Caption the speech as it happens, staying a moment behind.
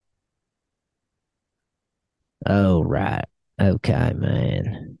Oh, right. Okay,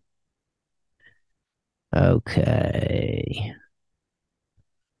 man. Okay.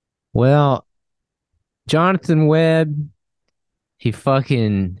 Well, Jonathan Webb, he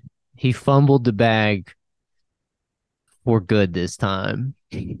fucking he fumbled the bag for good this time.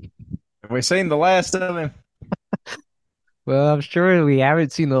 Have we seen the last of him? Well, I'm sure we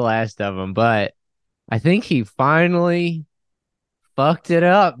haven't seen the last of him, but I think he finally fucked it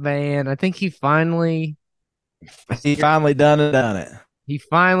up, man. I think He finally done it. he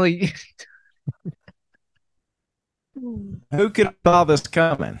finally Who could have saw this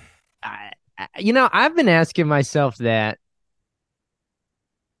coming? I've been asking myself that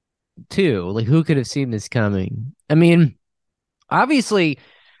too. Like, who could have seen this coming? I mean, obviously,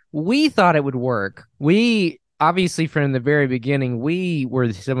 we thought it would work. We obviously, from the very beginning, we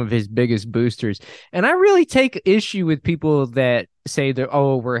were some of his biggest boosters. And I really take issue with people that say that,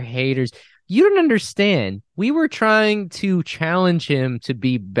 oh, we're haters. You don't understand. We were trying to challenge him to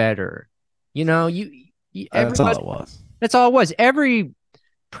be better. You know, That's all everybody, it was. that's all it was. Every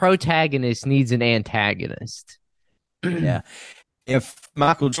protagonist needs an antagonist. Yeah. If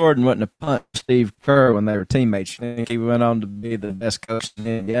Michael Jordan wouldn't have punched Steve Kerr when they were teammates, you think he went on to be the best coach in the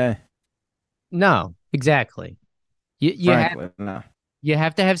NBA? No, exactly. You you have Frankly, no. you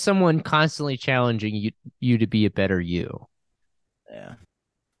have to have someone constantly challenging you to be a better you. Yeah.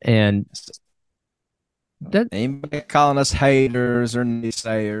 And that Anybody calling us haters or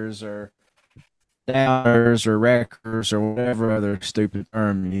naysayers or downers or wreckers or whatever other stupid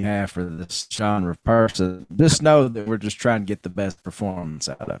term you have for this genre of person, just know that we're just trying to get the best performance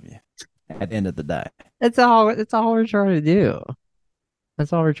out of you at the end of the day. that's all we're trying to do.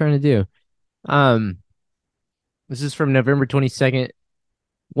 That's all we're trying to do. Um this is from November 22nd.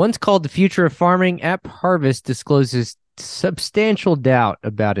 Once called the future of farming, App Harvest discloses substantial doubt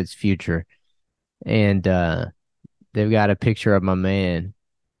about its future. And they've got a picture of my man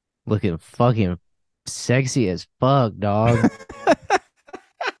looking fucking sexy as fuck, dog.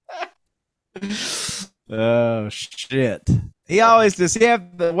 Oh shit. He always does he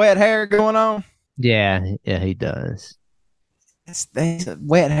have the wet hair going on? Yeah, he does. It's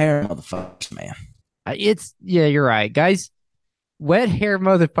wet hair motherfuckers, man. It's yeah, you're right, guys. Wet hair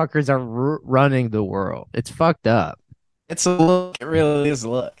motherfuckers are running the world. It's fucked up. It's a look. It really is a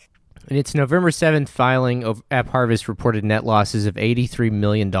look. In its November 7th filing, of App Harvest reported net losses of $83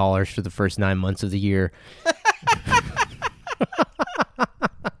 million for the first 9 months of the year.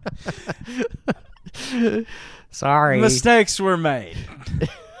 Sorry. Mistakes were made.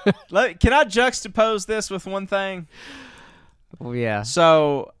 Can I juxtapose this with one thing? Oh, yeah.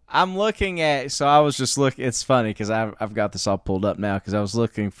 So I'm looking at. So I was just looking. It's funny because I've got this all pulled up now because I was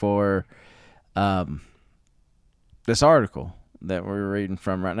looking for this article that we're reading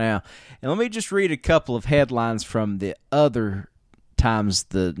from right now, and let me just read a couple of headlines from the other times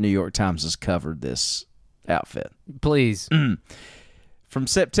the New York Times has covered this outfit. Please. From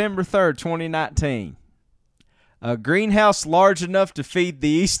September 3rd, 2019. A greenhouse large enough to feed the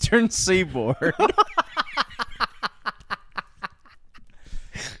eastern seaboard.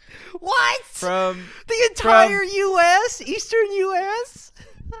 What? From The entire U.S., Eastern U.S.?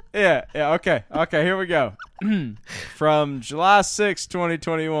 yeah, okay, here we go. From July 6,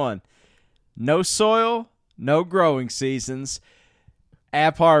 2021. No soil, no growing seasons.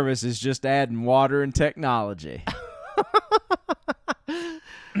 App Harvest is just adding water and technology.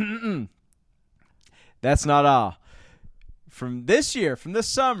 That's not all. From this year, from this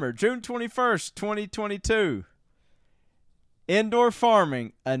summer, June 21st, 2022. Indoor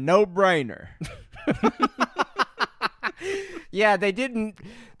farming, a no-brainer. Yeah, they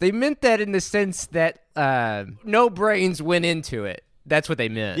meant that in the sense that no brains went into it. That's what they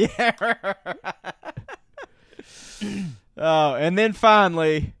meant. Yeah. Oh, and then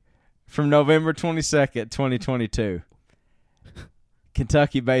finally, from November 22nd, 2022,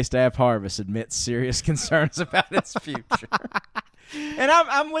 Kentucky-based App Harvest admits serious concerns about its future. And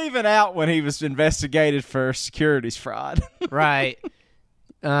I'm leaving out when he was investigated for securities fraud. Right.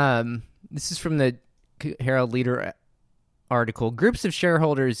 This is from the Herald Leader article. Groups of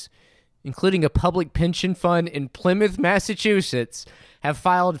shareholders, including a public pension fund in Plymouth, Massachusetts, have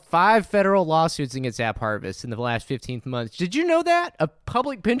filed 5 federal lawsuits against App Harvest in the last 15 months. Did you know that? A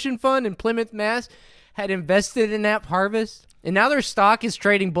public pension fund in Plymouth, Mass had invested in App Harvest, and now their stock is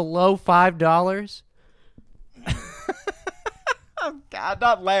trading below $5? I'm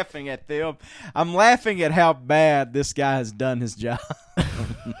not laughing at them. I'm laughing at how bad this guy has done his job.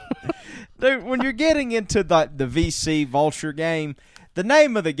 Dude, when you're getting into the VC vulture game, the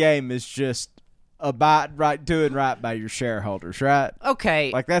name of the game is just doing right by your shareholders, right?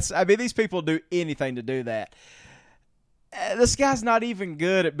 Okay. Like these people do anything to do that. This guy's not even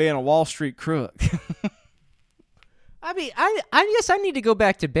good at being a Wall Street crook. I mean, I guess I need to go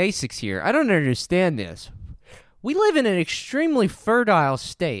back to basics here. I don't understand this. We live in an extremely fertile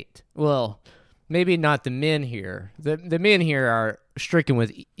state. Well, maybe not the men here. The men here are stricken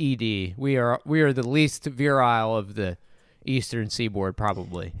with ED. We are the least virile of the Eastern Seaboard,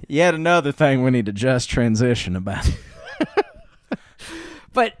 probably. Yet another thing we need to just transition about.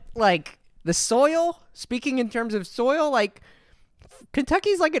 But like the soil, speaking in terms of soil, like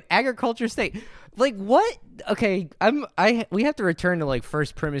Kentucky's like an agriculture state. Like what? Okay, we have to return to like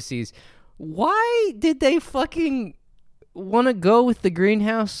first premises. Why did they fucking want to go with the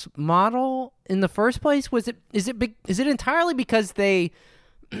greenhouse model in the first place? Is it entirely because they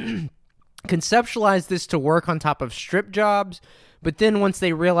conceptualized this to work on top of strip jobs, but then once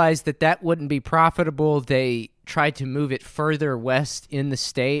they realized that wouldn't be profitable, they tried to move it further west in the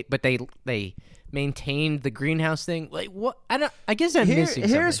state, but they maintained the greenhouse thing? Like what? I guess I'm missing something.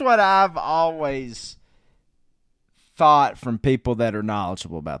 Here's what I've always thought from people that are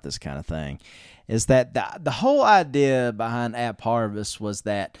knowledgeable about this kind of thing is that the whole idea behind AppHarvest was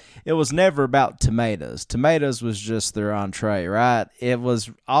that it was never about tomatoes. Tomatoes was just their entree, right? It was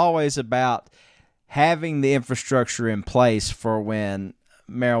always about having the infrastructure in place for when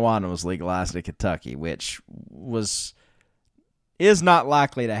marijuana was legalized in Kentucky, which is not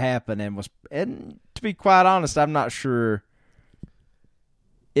likely to happen, and to be quite honest, I'm not sure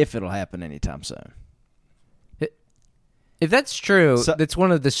if it'll happen anytime soon. If that's true, that's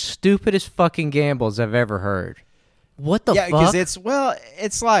one of the stupidest fucking gambles I've ever heard. What the fuck? Yeah, because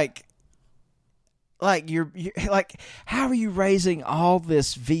it's like you're like, how are you raising all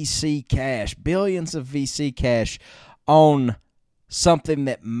this VC cash, billions of VC cash on something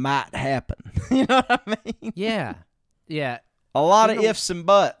that might happen? You know what I mean? Yeah. A lot of ifs and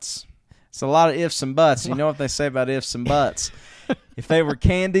buts. It's a lot of ifs and buts. You know what they say about ifs and buts? If they were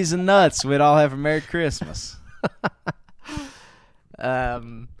candies and nuts, we'd all have a Merry Christmas.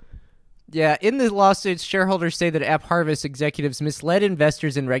 Yeah, in the lawsuits, shareholders say that AppHarvest executives misled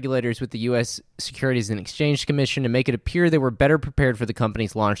investors and regulators with the U.S. Securities and Exchange Commission to make it appear they were better prepared for the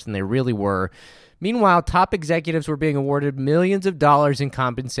company's launch than they really were. Meanwhile, top executives were being awarded millions of dollars in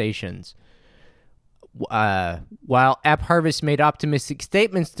compensations. While AppHarvest made optimistic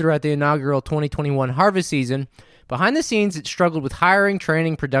statements throughout the inaugural 2021 harvest season, behind the scenes it struggled with hiring,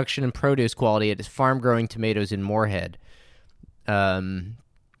 training, production, and produce quality at its farm-growing tomatoes in Moorhead.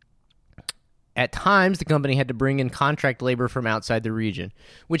 At times, the company had to bring in contract labor from outside the region,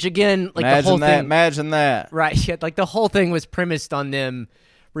 which again, like imagine that, right? Yeah, like the whole thing was premised on them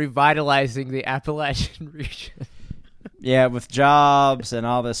revitalizing the Appalachian region. Yeah, with jobs and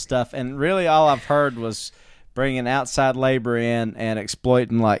all this stuff, and really, all I've heard was bringing outside labor in and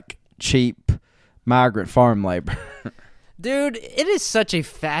exploiting like cheap migrant farm labor. Dude, it is such a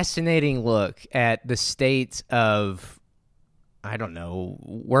fascinating look at the state of, I don't know,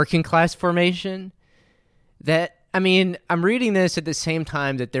 working class formation that, I mean, I'm reading this at the same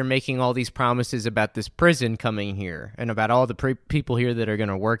time that they're making all these promises about this prison coming here and about all the people here that are going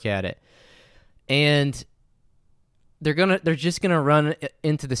to work at it. And they're just going to run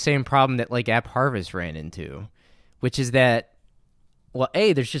into the same problem that like AppHarvest ran into, which is that, well,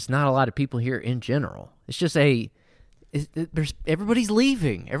 there's just not a lot of people here in general. It's just everybody's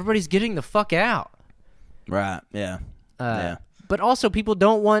leaving. Everybody's getting the fuck out. Right. Yeah. Yeah. But also, people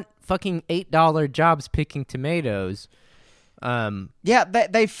don't want fucking $8 jobs picking tomatoes. Yeah,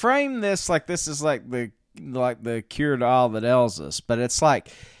 they frame this like this is like the cure to all that ails us, but it's like,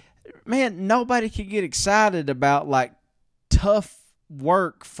 man, nobody can get excited about like tough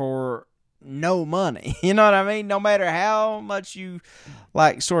work for no money. You know what I mean? No matter how much you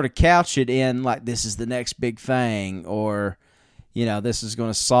like sort of couch it in like this is the next big thing, or you know, this is going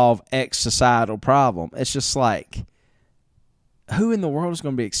to solve X societal problem. It's just like, who in the world is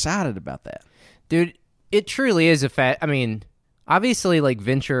going to be excited about that? Dude, it truly is I mean, obviously, like,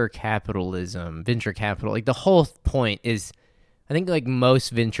 venture capital, like, the whole point is, I think, like, most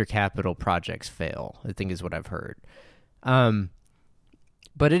venture capital projects fail, I think is what I've heard.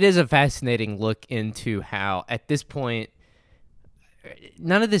 But it is a fascinating look into how, at this point,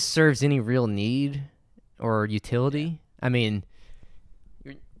 none of this serves any real need or utility. I mean,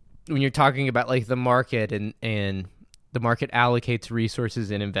 when you're talking about, like, the market and the market allocates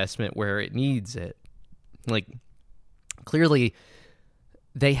resources and investment where it needs it. Like, clearly,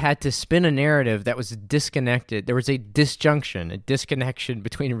 they had to spin a narrative that was disconnected. There was a disconnection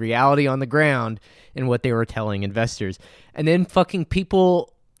between reality on the ground and what they were telling investors. And then fucking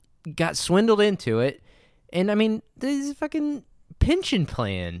people got swindled into it. And I mean, this fucking pension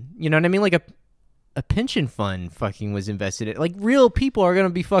plan, you know what I mean? Like a pension fund fucking was invested in. Like, real people are going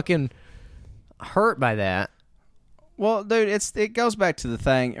to be fucking hurt by that. Well, dude, it goes back to the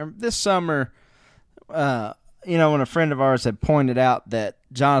thing. This summer, when a friend of ours had pointed out that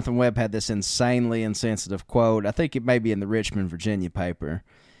Jonathan Webb had this insanely insensitive quote, I think it may be in the Richmond, Virginia paper,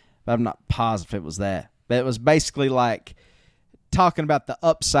 but I'm not positive it was that. But it was basically like talking about the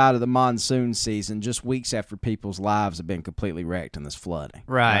upside of the monsoon season just weeks after people's lives have been completely wrecked in this flooding.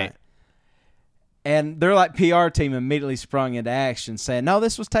 Right. And their PR team immediately sprung into action saying, no,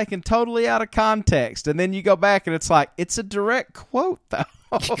 this was taken totally out of context. And then you go back and it's like, it's a direct quote, though.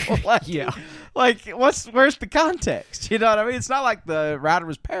 Where's the context? You know what I mean? It's not like the writer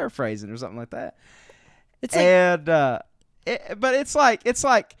was paraphrasing or something like that. But it's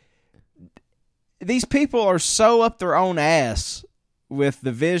like these people are so up their own ass with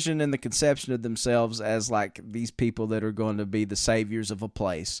the vision and the conception of themselves as like these people that are going to be the saviors of a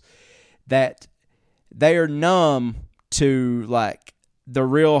place that they are numb to like the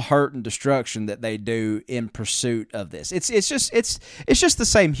real hurt and destruction that they do in pursuit of this. It's just the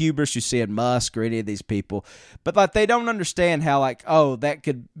same hubris you see in Musk or any of these people, but like they don't understand how like, oh, that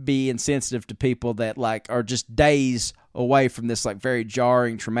could be insensitive to people that like are just days away from this like very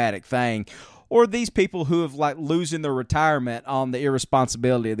jarring, traumatic thing, or these people who have like losing their retirement on the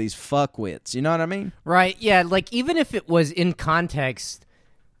irresponsibility of these fuckwits. You know what I mean? Right. Yeah. Like even if it was in context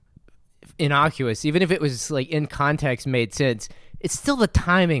innocuous, even if it was like in context made sense, it's still the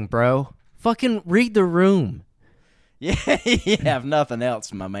timing, bro. Fucking read the room. Yeah, if nothing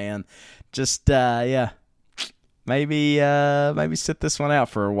else, my man. Just maybe sit this one out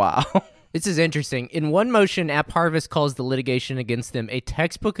for a while. This is interesting. In one motion, AppHarvest calls the litigation against them a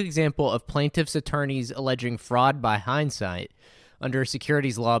textbook example of plaintiffs' attorneys alleging fraud by hindsight under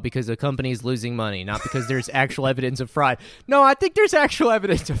securities law because the company is losing money, not because there's actual evidence of fraud. No, I think there's actual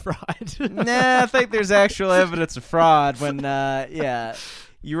evidence of fraud. Nah, I think there's actual evidence of fraud when,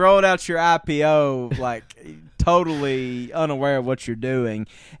 you rolled out your IPO, like, totally unaware of what you're doing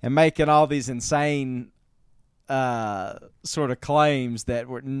and making all these insane sort of claims that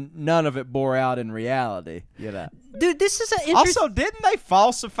were none of it bore out in reality, you know. Dude, this is an Also, didn't they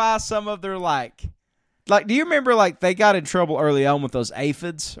falsify some of their, like, do you remember, like, they got in trouble early on with those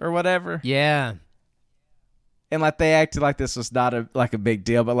aphids or whatever? Yeah. And, like, they acted like this was not a big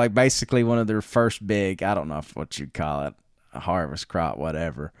deal, but, like, basically one of their first big, I don't know what you'd call it, a harvest crop,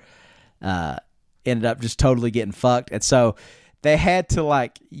 whatever, ended up just totally getting fucked. And so they had to,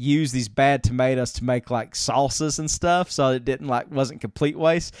 like, use these bad tomatoes to make, like, salsas and stuff so it wasn't complete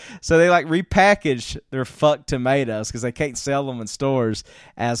waste. So they, like, repackaged their fucked tomatoes because they can't sell them in stores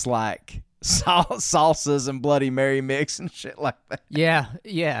as, like, salsas and Bloody Mary mix and shit like that.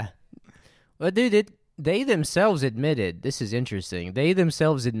 Yeah. Well, dude, they themselves admitted, this is interesting, they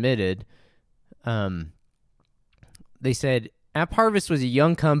themselves admitted, they said, AppHarvest was a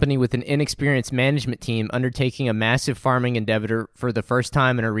young company with an inexperienced management team undertaking a massive farming endeavor for the first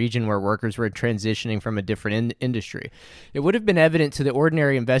time in a region where workers were transitioning from a different industry. It would have been evident to the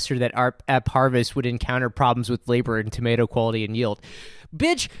ordinary investor that AppHarvest would encounter problems with labor and tomato quality and yield.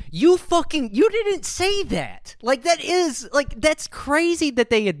 Bitch, you didn't say that. Like, that's crazy that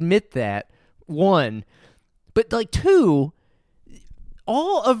they admit that, one. But, like, two,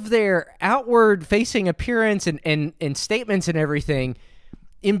 all of their outward-facing appearance and statements and everything,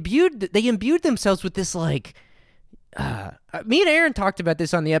 they imbued themselves with this, like, me and Aaron talked about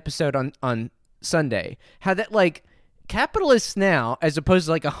this on the episode on Sunday, how that, like, capitalists now, as opposed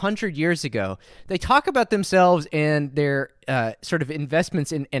to like 100 years ago, they talk about themselves and their sort of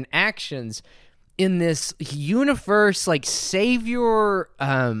investments and actions in this universe, like savior,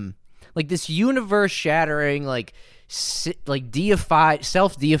 like this universe shattering, like deified,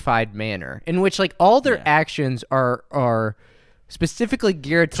 self-deified manner in which like all their actions are specifically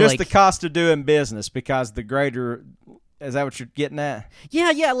geared to just the cost of doing business because the greater. Is that what you're getting at?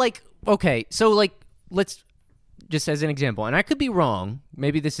 Yeah. Like, okay, so like let's. Just as an example, and I could be wrong,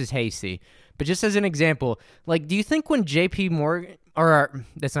 maybe this is hasty, but just as an example, like, do you think when J.P. Morgan, or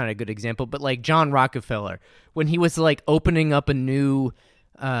that's not a good example, but like John Rockefeller, when he was like opening up a new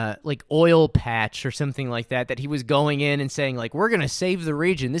like oil patch or something like that he was going in and saying like, we're going to save the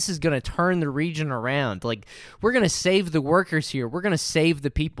region, this is going to turn the region around, like we're going to save the workers here, we're going to save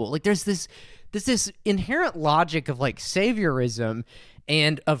the people, like there's this inherent logic of like saviorism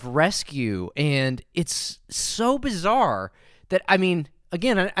and of rescue, and it's so bizarre that, I mean,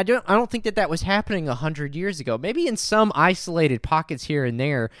 again, I don't think that was happening 100 years ago. Maybe in some isolated pockets here and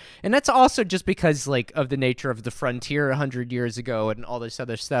there, and that's also just because like of the nature of the frontier 100 years ago and all this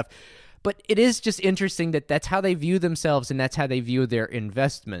other stuff. But it is just interesting that that's how they view themselves, and that's how they view their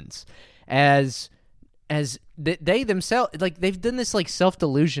investments, as they themselves, like they've done this like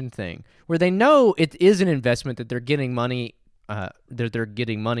self-delusion thing where they know it is an investment that they're getting money. They're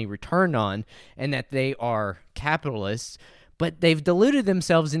getting money returned on, and that they are capitalists, but they've deluded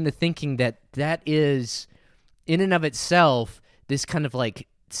themselves into thinking that is, in and of itself, this kind of like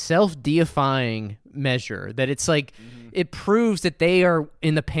self-deifying measure, that it's like it proves that they are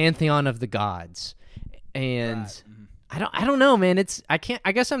in the pantheon of the gods. And I don't know, man. I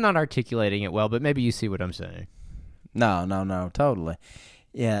guess I'm not articulating it well, but maybe you see what I'm saying. No, totally.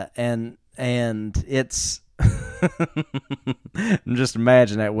 Yeah, and it's just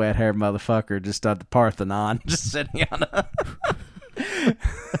imagine that wet-haired motherfucker just at the Parthenon, just sitting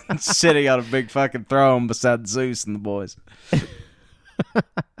on a big fucking throne beside Zeus and the boys.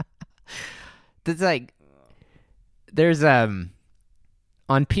 It's like there's on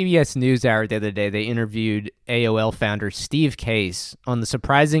PBS NewsHour the other day, they interviewed AOL founder Steve Case on the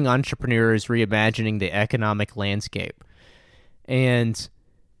surprising entrepreneurs reimagining the economic landscape, and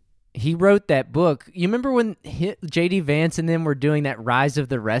he wrote that book. You remember when J.D. Vance and them were doing that Rise of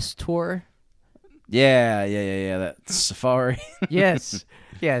the Rest tour? Yeah. That safari. Yes.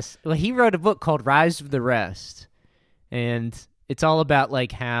 Well, he wrote a book called Rise of the Rest, and it's all about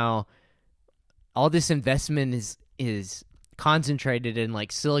like how all this investment is concentrated in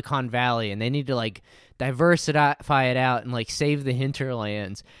like Silicon Valley, and they need to like diversify it out and like save the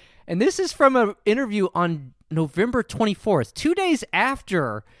hinterlands. And this is from an interview on November 24th, 2 days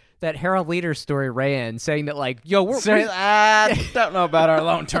after that Harold Leder story ran, saying that like, yo, I don't know about our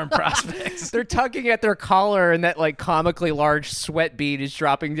long-term prospects. They're tugging at their collar, and that like comically large sweat bead is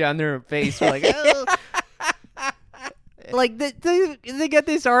dropping down their face. We're like, oh. Like they get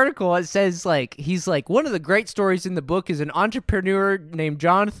this article. It says like he's like, one of the great stories in the book is an entrepreneur named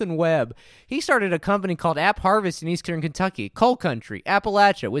Jonathan Webb. He started a company called App Harvest in Eastern Kentucky, coal country,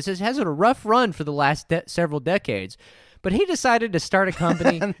 Appalachia, which has had a rough run for the last several decades. But he decided to start a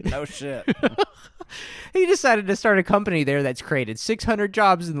company. No shit. He decided to start a company there that's created 600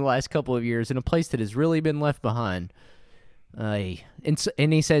 jobs in the last couple of years in a place that has really been left behind. And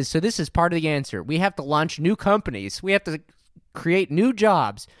he says, so this is part of the answer. We have to launch new companies. We have to create new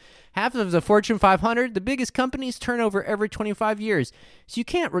jobs. Half of the Fortune 500, the biggest companies, turn over every 25 years. So you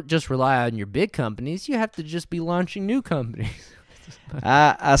can't just rely on your big companies. You have to just be launching new companies.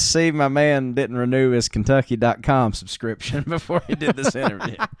 I see my man didn't renew his Kentucky.com subscription before he did this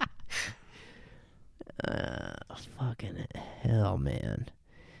interview. Fucking hell, man.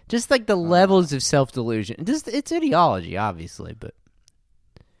 Just like the levels of self-delusion. It's ideology, obviously, but...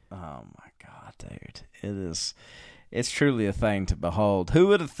 Oh, my God, dude. It's truly a thing to behold. Who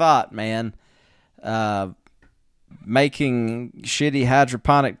would have thought, man, making shitty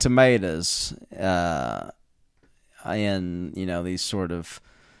hydroponic tomatoes in, these sort of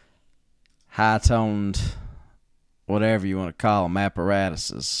high-toned, whatever you want to call them,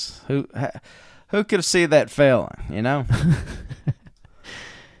 apparatuses. Who could have seen that failing,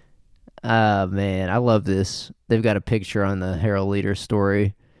 Man, I love this. They've got a picture on the Harold Leder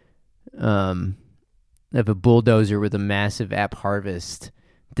story of a bulldozer with a massive App Harvest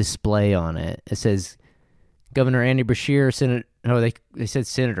display on it. It says Governor Andy Beshear, they said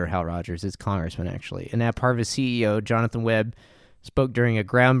Senator Hal Rogers. It's Congressman, actually. And App Harvest CEO Jonathan Webb spoke during a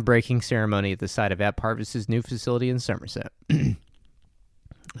groundbreaking ceremony at the site of App Harvest's new facility in Somerset.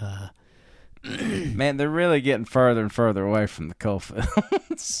 Man, they're really getting further and further away from the coal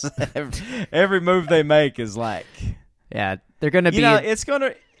fields. every move they make is like, yeah, they're gonna be. It's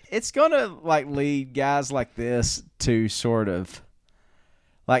gonna like lead guys like this to sort of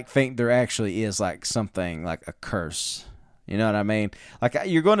like think there actually is like something like a curse. You know what I mean? Like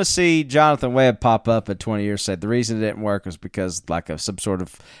you're going to see Jonathan Webb pop up in 20 years. Said the reason it didn't work was because like of some sort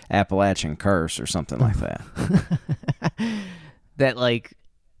of Appalachian curse or something like that. That like.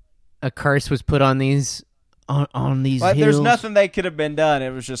 A curse was put on these on these like, hills. There's nothing that could have been done.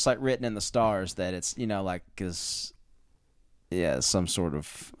 It was just like written in the stars that it's because some sort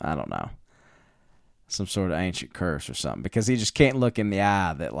of I don't know, some sort of ancient curse or something. Because he just can't look in the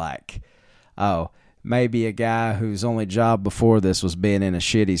eye that like, oh, maybe a guy whose only job before this was being in a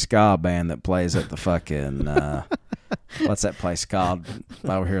shitty ska band that plays at the fucking what's that place called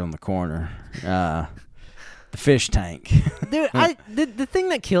over here on the corner. The fish tank. Dude, the thing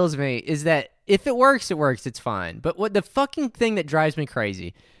that kills me is that if it works, it's fine. But what the fucking thing that drives me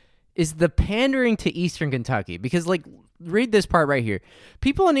crazy is the pandering to Eastern Kentucky. Because, like, read this part right here.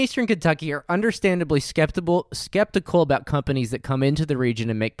 People in Eastern Kentucky are understandably skeptical about companies that come into the region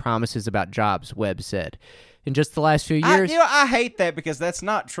and make promises about jobs, Webb said. In just the last few years... I hate that because that's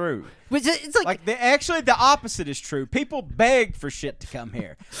not true. It's actually, the opposite is true. People beg for shit to come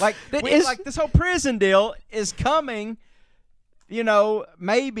here. Like this whole prison deal is coming,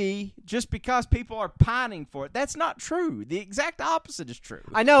 maybe just because people are pining for it. That's not true. The exact opposite is true.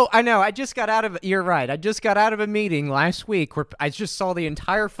 I know. You're right. I just got out of a meeting last week where I just saw the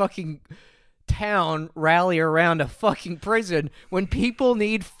entire fucking town rally around a fucking prison when people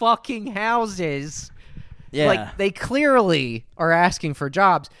need fucking houses. Yeah. Like, they clearly are asking for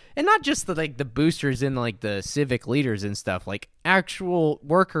jobs. And not just the boosters and, the civic leaders and stuff. Like, actual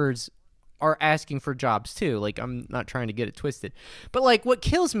workers are asking for jobs, too. Like, I'm not trying to get it twisted. But, what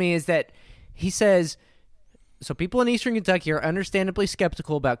kills me is that he says, so people in Eastern Kentucky are understandably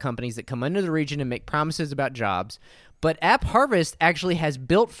skeptical about companies that come into the region and make promises about jobs. But App Harvest actually has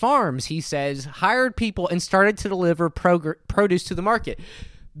built farms, he says, hired people, and started to deliver produce to the market.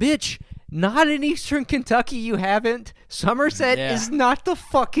 Bitch, not in Eastern Kentucky, you haven't. Somerset is not the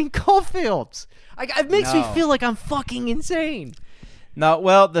fucking coalfields. It makes me feel like I'm fucking insane. No,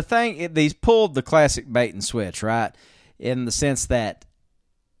 well, the thing, these pulled the classic bait and switch, right? In the sense that,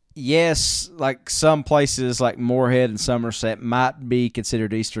 yes, some places like Moorhead and Somerset might be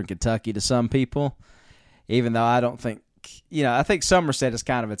considered Eastern Kentucky to some people, even though I don't think, I think Somerset is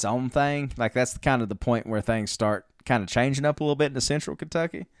kind of its own thing. That's kind of the point where things start kind of changing up a little bit into Central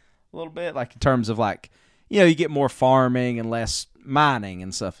Kentucky. A little bit, in terms of you get more farming and less mining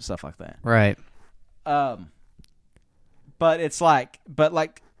and stuff like that. Right. But it's to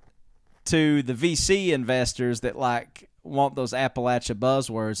the VC investors that want those Appalachia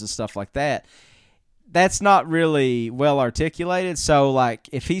buzzwords and stuff like that, that's not really well articulated. So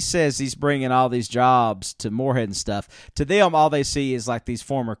if he says he's bringing all these jobs to Moorhead and stuff, to them all they see is these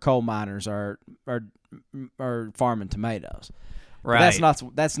former coal miners are farming tomatoes. Right.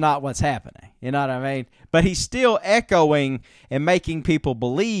 That's not what's happening. You know what I mean? But he's still echoing and making people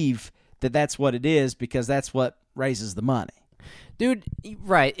believe that that's what it is because that's what raises the money. Dude,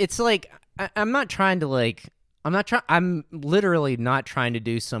 right. It's I'm not trying to I'm literally not trying to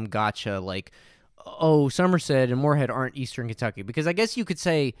do some gotcha Somerset and Moorhead aren't Eastern Kentucky, because I guess you could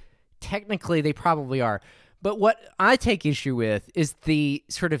say technically they probably are. But what I take issue with is the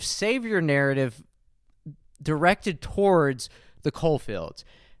sort of savior narrative directed towards the coalfields.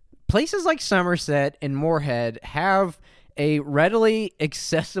 Places like Somerset and Moorhead have a readily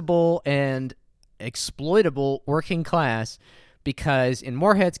accessible and exploitable working class because in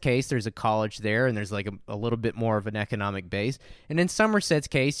Moorhead's case, there's a college there and there's a little bit more of an economic base. And in Somerset's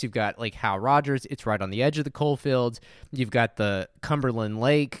case, you've got Hal Rogers. It's right on the edge of the coalfields. You've got the Cumberland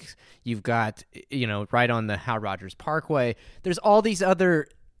Lake. You've got, right on the Hal Rogers Parkway. There's all these other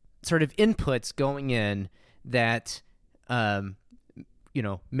sort of inputs going in that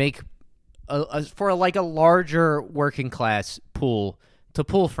make for a larger working class pool to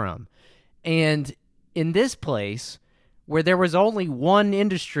pull from. And in this place where there was only one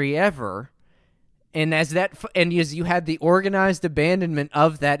industry ever, and as you had the organized abandonment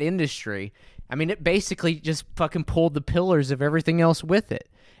of that industry, I mean, it basically just fucking pulled the pillars of everything else with it.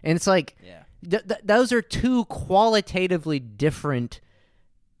 And it's those are two qualitatively different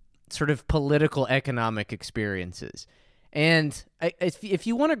sort of political economic experiences. And if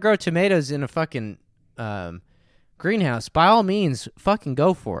you want to grow tomatoes in a fucking greenhouse, by all means, fucking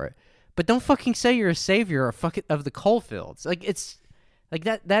go for it. But don't fucking say you're a savior of the coalfields. It's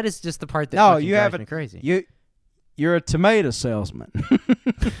that is just the part that drives me crazy. You're a tomato salesman,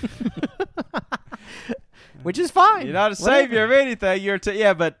 which is fine. You're not a savior of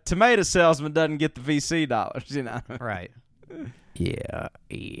anything. But tomato salesman doesn't get the VC dollars, Right. Yeah.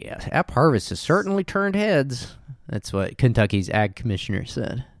 App Harvest has certainly turned heads. That's what Kentucky's ag commissioner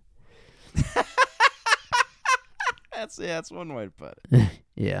said. That's one way to put it.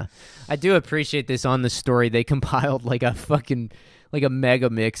 Yeah. I do appreciate this on the story. They compiled a mega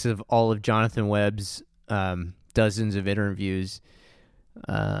mix of all of Jonathan Webb's dozens of interviews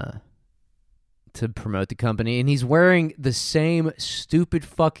to promote the company. And he's wearing the same stupid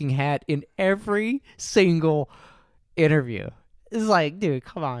fucking hat in every single interview. It's dude,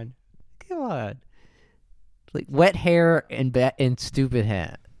 come on. Wet hair and stupid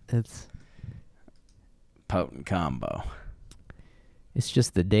hat. It's potent combo. It's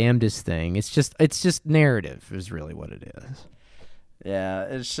just the damnedest thing. It's just narrative is really what it is. Yeah,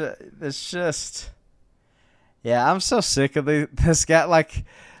 it's just. Yeah, I'm so sick of this guy.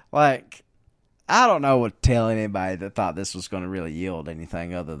 I don't know what to tell anybody that thought this was going to really yield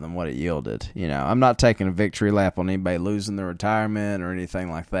anything other than what it yielded. You know, I'm not taking a victory lap on anybody losing their retirement or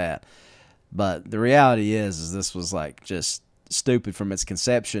anything like that. But the reality is this was like just stupid from its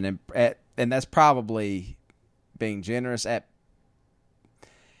conception, and that's probably being generous.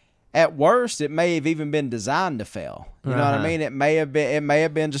 At worst, it may have even been designed to fail. You know what I mean? It may have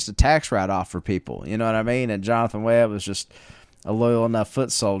been just a tax write-off for people. You know what I mean? And Jonathan Webb was just a loyal enough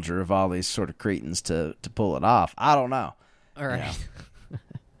foot soldier of all these sort of cretins to pull it off. I don't know. All right. You know?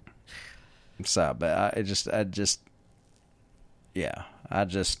 So, but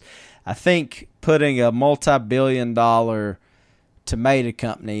I think putting a multi-billion-dollar tomato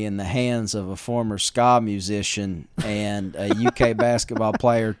company in the hands of a former ska musician and a UK basketball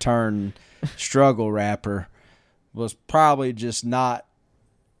player turned struggle rapper was probably just not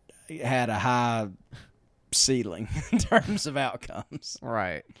had a high ceiling in terms of outcomes.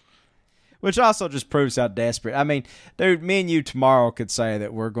 Right. Which also just proves how desperate. I mean, dude, me and you tomorrow could say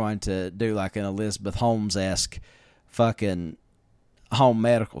that we're going to do like an Elizabeth Holmes-esque fucking home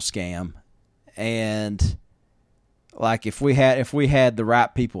medical scam, and like if we had the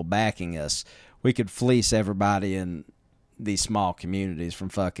right people backing us, we could fleece everybody in these small communities from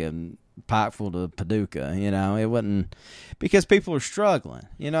fucking Pikeville to Paducah. You know, it wouldn't, because people are struggling.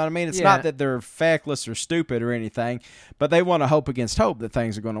 You know what I mean? It's not that they're feckless or stupid or anything, but they want to hope against hope that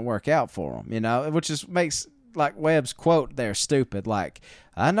things are going to work out for them. You know, which is makes like Webb's quote there stupid. Like,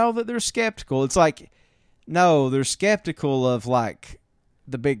 I know that they're skeptical. It's like, no, they're skeptical of like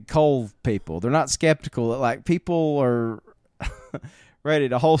the big coal people. They're not skeptical that like people are ready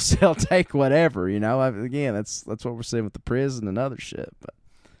to wholesale take whatever, you know. Again, that's what we're seeing with the prison and other shit. But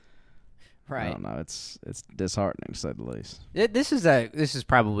right, I don't know. It's disheartening to say the least. This is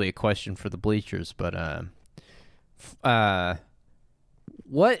probably a question for the bleachers, but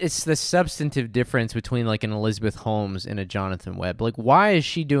what is the substantive difference between like an Elizabeth Holmes and a Jonathan Webb? Like, why is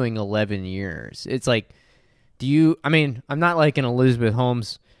she doing 11 years? It's like, I mean, I'm not like an Elizabeth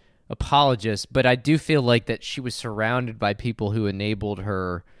Holmes apologist, but I do feel like that she was surrounded by people who enabled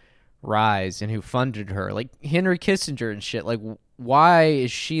her rise and who funded her, like Henry Kissinger and shit. Like, why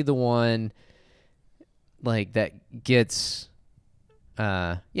is she the one like that gets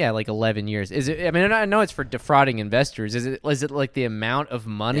like 11 years? Is it, I mean, I know it's for defrauding investors. Is it like the amount of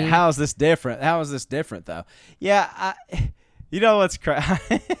money? Yeah, how is this different though? Yeah, you know what's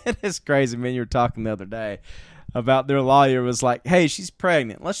it's crazy, man. You were talking the other day about their lawyer was like, hey, she's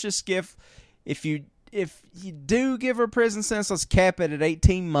pregnant. Let's just if you do give her a prison sentence, let's cap it at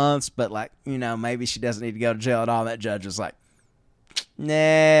 18 months. But like, you know, maybe she doesn't need to go to jail at all. That judge was like,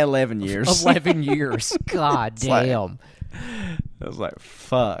 nah, 11 years. 11 years. God damn. I was like,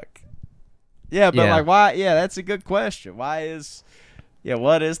 fuck. Yeah, but like, why? Yeah, that's a good question. What is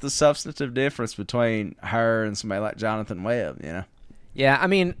the substantive difference between her and somebody like Jonathan Webb, you know? Yeah, I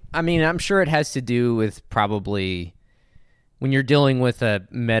mean, I'm sure it has to do with probably when you're dealing with a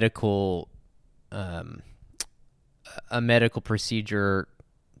medical procedure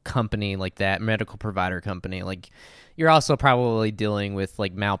company like that, medical provider company, like you're also probably dealing with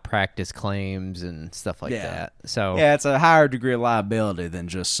like malpractice claims and stuff like that. So yeah, it's a higher degree of liability than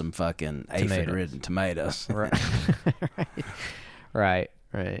just some fucking aphid-ridden tomatoes. Right.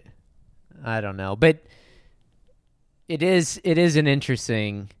 Right. I don't know, but it is an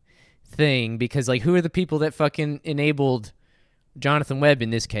interesting thing because like, who are the people that fucking enabled Jonathan Webb in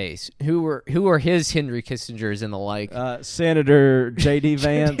this case? Who are his Henry Kissingers and the like? Senator J.D.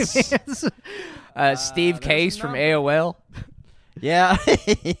 Vance, Steve Case from AOL. Yeah,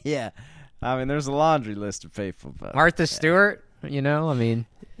 yeah. I mean, there's a laundry list of people. But, Martha Stewart. You know, I mean,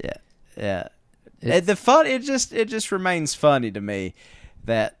 yeah. It just remains funny to me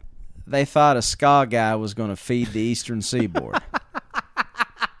that they thought a ska guy was going to feed the Eastern Seaboard.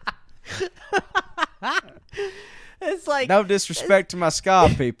 It's like, no disrespect to my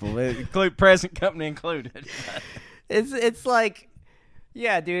ska people, present company included. It's like,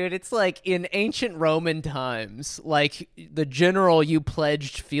 yeah, dude. It's like in ancient Roman times, like the general you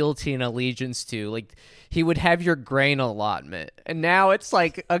pledged fealty and allegiance to, like he would have your grain allotment, and now it's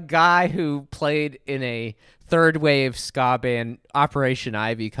like a guy who played in a third wave ska band, Operation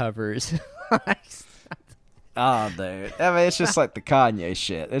Ivy covers. Oh, dude. I mean, it's just like the Kanye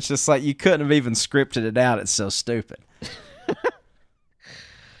shit. It's just like you couldn't have even scripted it out. It's so stupid.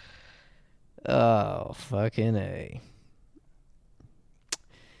 Oh, fucking A.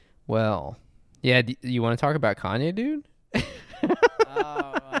 Well, yeah, you want to talk about Kanye, dude?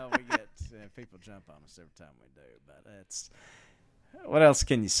 Well, we get people jump on us every time we do, but it's what else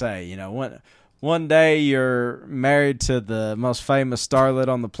can you say? You know, one day you're married to the most famous starlet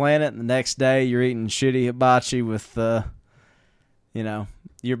on the planet, and the next day you're eating shitty hibachi with,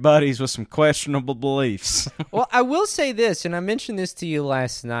 your buddies with some questionable beliefs. Well, I will say this, and I mentioned this to you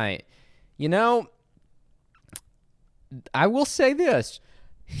last night. I will say this.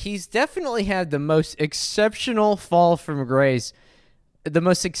 He's definitely had the most exceptional fall from grace, the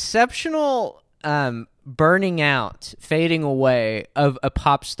most exceptional burning out, fading away of a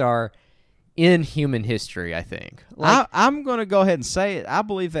pop star in human history, I think. I'm going to go ahead and say it. I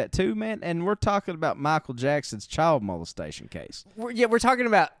believe that too, man. And we're talking about Michael Jackson's child molestation case. We're talking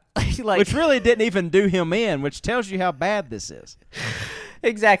about which really didn't even do him in, which tells you how bad this is.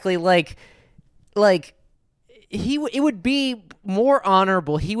 Exactly. It would be more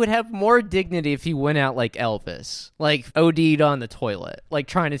honorable. He would have more dignity if he went out like Elvis, like OD'd on the toilet, like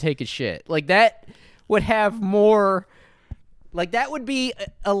trying to take a shit. Like that would have more. Like that would be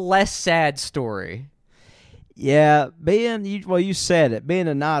a less sad story. Yeah, you said it. Being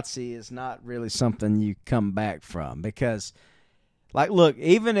a Nazi is not really something you come back from because, look,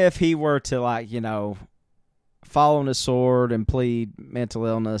 even if he were to fall on his sword and plead mental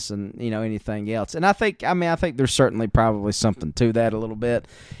illness and anything else, and I think there's certainly probably something to that a little bit,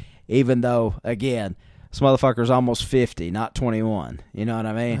 even though again, this motherfucker's almost 50, not 21. You know what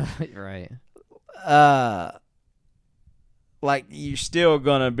I mean? Right. You're still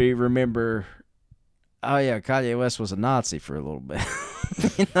gonna remember. Oh yeah, Kanye West was a Nazi for a little bit.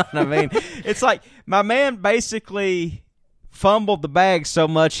 You know what I mean? It's like my man basically fumbled the bag so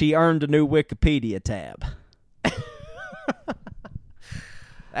much he earned a new Wikipedia tab.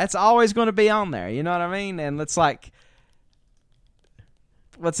 That's always going to be on there. You know what I mean? And it's like,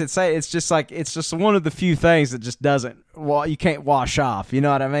 what's it say? It's just one of the few things that just doesn't. Well, you can't wash off. You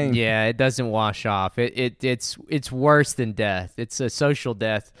know what I mean? Yeah, it doesn't wash off. It's worse than death. It's a social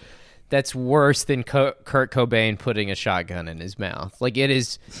death that's worse than Kurt Cobain putting a shotgun in his mouth. Like it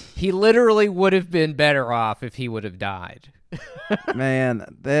is. He literally would have been better off if he would have died.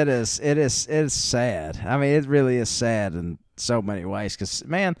 Man, it is sad. I mean, it really is sad in so many ways because,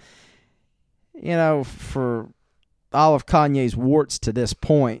 man, for all of Kanye's warts to this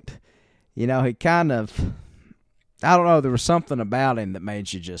point, he kind of, I don't know, there was something about him that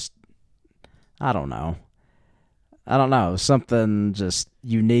made you just, I don't know, something just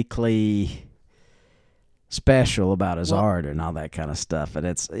uniquely special about his art and all that kind of stuff. And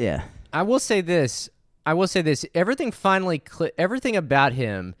it's, yeah. I will say this. Everything everything about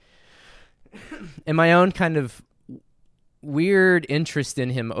him and my own kind of weird interest in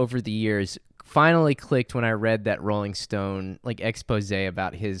him over the years finally clicked when I read that Rolling Stone expose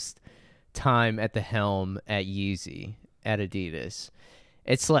about his time at the helm at Yeezy at Adidas.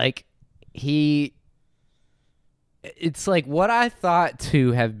 It's like what I thought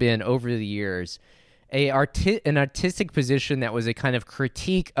to have been over the years an artistic position that was a kind of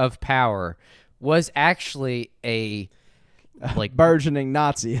critique of power was actually a burgeoning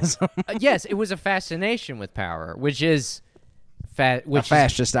Nazism. Yes, it was a fascination with power, which is a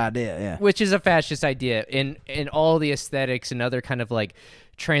fascist idea, yeah. Which is a fascist idea in all the aesthetics and other kind of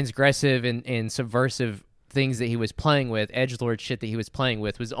transgressive and subversive things that he was playing with, edgelord shit that he was playing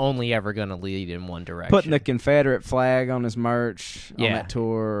with was only ever going to lead in one direction. Putting the Confederate flag on his merch on that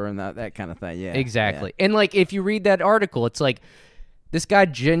tour and that kind of thing, yeah. Exactly. Yeah. And if you read that article, it's this guy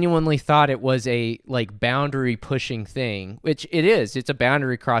genuinely thought it was a boundary pushing thing, which it is. It's a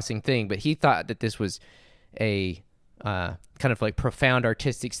boundary crossing thing, but he thought that this was a kind of profound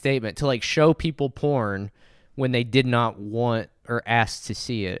artistic statement to show people porn when they did not want or asked to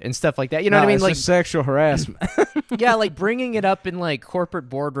see it and stuff like that. You know what I mean? It's just sexual harassment. Yeah, bringing it up in corporate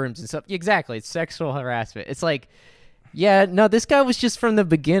boardrooms and stuff. Exactly, it's sexual harassment. It's yeah, no, this guy was just from the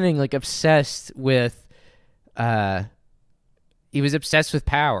beginning obsessed with he was obsessed with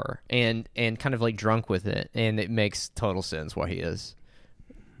power and kind of drunk with it, and it makes total sense why he is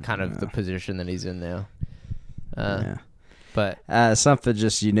kind of the position that he's in now. Yeah. But something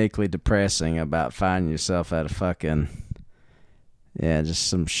just uniquely depressing about finding yourself at a fucking just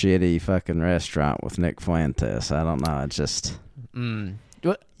some shitty fucking restaurant with Nick Fuentes. I don't know. It's just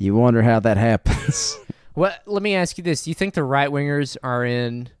you wonder how that happens. Well, let me ask you this: do you think the right wingers are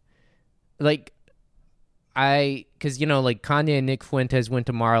in because Kanye and Nick Fuentes went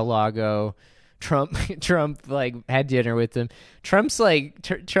to Mar-a-Lago. Trump had dinner with them. Trump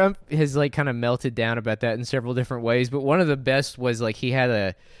has kind of melted down about that in several different ways, but one of the best was he had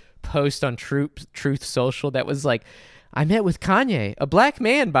a post on Truth Social that was I met with Kanye, a black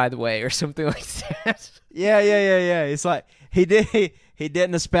man, by the way, or something like that. Yeah. It's he He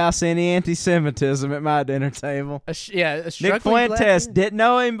didn't espouse any anti-Semitism at my dinner table. A Nick struggling Fuentes black- didn't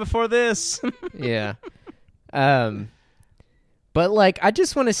know him before this. Yeah. But like, I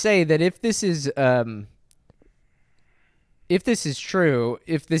just want to say that if this is true,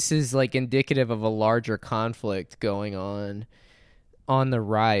 if this is like indicative of a larger conflict going on the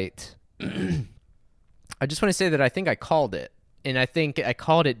right, I just want to say that I think I called it. And I think I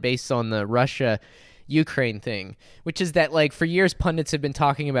called it based on the Russia-Ukraine thing, which is that, like, for years pundits have been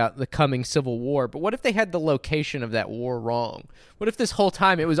talking about the coming civil war, but what if they had the location of that war wrong? What if this whole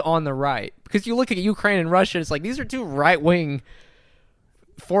time it was on the right? Because you look at Ukraine and Russia, it's like, these are two right-wing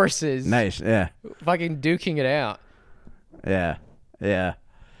forces Yeah. fucking duking it out. Yeah. Yeah,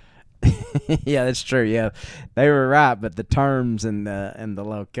 that's true. Yeah, they were right, but the terms and the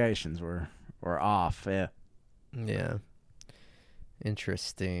locations were off. Yeah. Yeah.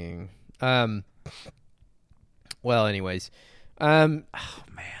 Interesting. Well, anyways. Oh man,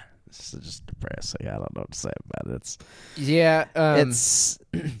 this is just depressing. I don't know what to say about it. It's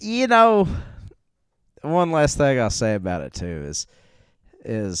one last thing I'll say about it too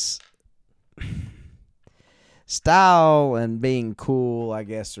is style and being cool, I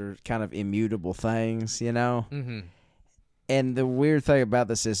guess, are kind of immutable things, Mm-hmm. And the weird thing about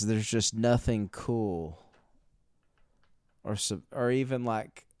this is there's just nothing cool or even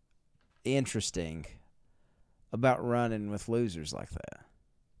like interesting about running with losers like that.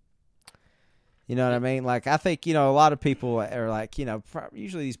 You know what I mean? Like, I think, a lot of people are like,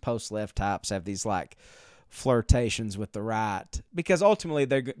 usually these post-left types have these like flirtations with the right because ultimately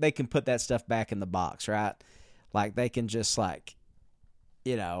they can put that stuff back in the box, right? Like, they can just like,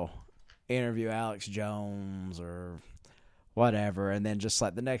 interview Alex Jones or whatever, and then just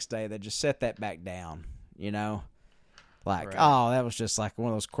like the next day they just set that back down, Like, right. Oh, that was just like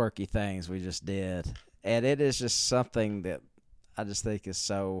one of those quirky things we just did. And it is just something that I just think is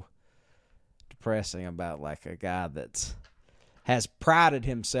so depressing about like a guy that has prided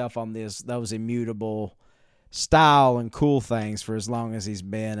himself on those immutable style and cool things for as long as he's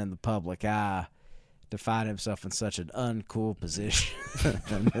been in the public eye, to find himself in such an uncool position.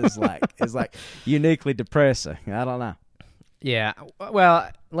 It's like uniquely depressing. I don't know. Yeah. Well,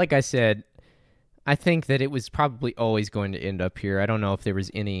 like I said, I think that it was probably always going to end up here. I don't know if there was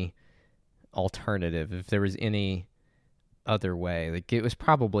any alternative, if there was any other way. Like, it was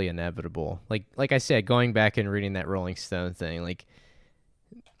probably inevitable. Like I said, going back and reading that Rolling Stone thing, like,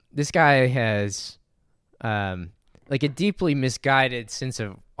 this guy has like a deeply misguided sense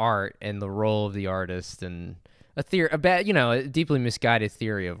of art and the role of the artist, and a deeply misguided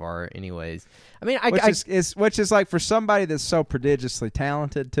theory of art. Anyways, I mean, which is like, for somebody that's so prodigiously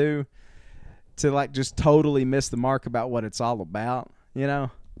talented to like just totally miss the mark about what it's all about,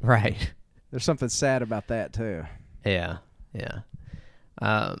 right. There's something sad about that too. Yeah.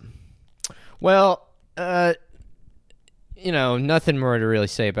 Well, nothing more to really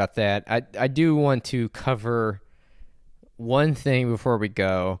say about that. I do want to cover one thing before we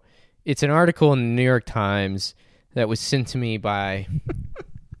go. It's an article in the New York Times that was sent to me by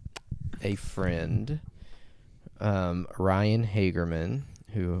a friend, Ryan Hagerman,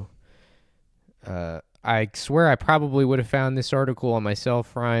 who I swear I probably would have found this article on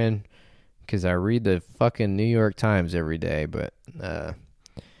myself, Ryan, because I read the fucking New York Times every day. But I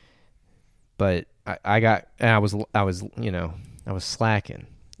was slacking,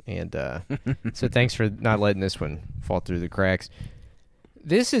 and so thanks for not letting this one fall through the cracks.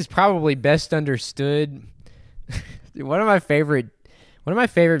 This is probably best understood. One of my favorite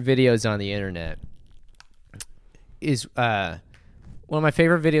videos on the internet is one of my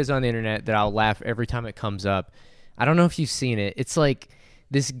favorite videos on the internet that I'll laugh every time it comes up. I don't know if you've seen it. It's like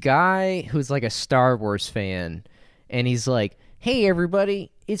this guy who's like a Star Wars fan, and he's like, "Hey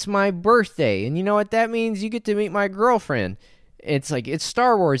everybody, it's my birthday, and you know what that means? You get to meet my girlfriend." It's like, it's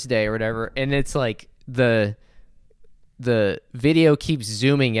Star Wars Day or whatever, and it's like the video keeps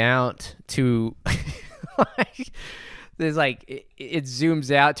zooming out to like, there's like it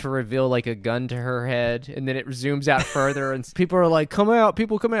zooms out to reveal like a gun to her head, and then it zooms out further, and people are like, "Come out,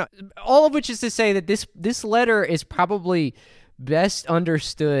 people, come out!" All of which is to say that this letter is probably best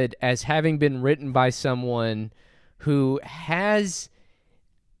understood as having been written by someone who has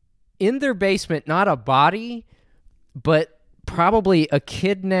in their basement not a body, but probably a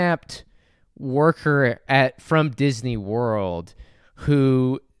kidnapped worker from Disney World,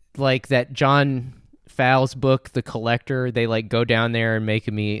 who, like that John Fowles book, The Collector, they like go down there and make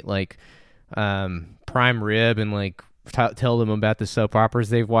him eat like prime rib and like tell them about the soap operas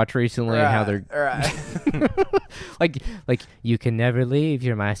they've watched recently, and how they're like you can never leave,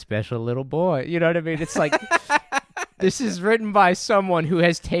 you're my special little boy. You know what I mean? It's like This is written by someone who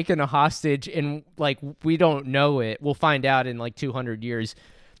has taken a hostage, and like we don't know it. We'll find out in like 200 years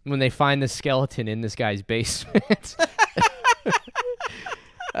when they find the skeleton in this guy's basement.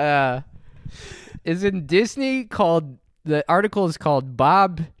 Is in Disney called the article is called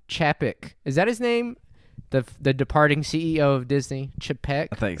Bob Chapek. Is that his name? The departing CEO of Disney, Chapek.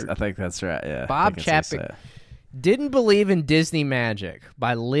 I think that's right. Yeah, Bob Chapek didn't believe in Disney magic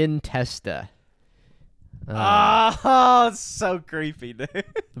by Lynn Testa. Oh, it's so creepy, dude.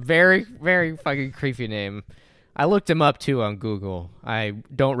 Very, very fucking creepy name. I looked him up too on Google. I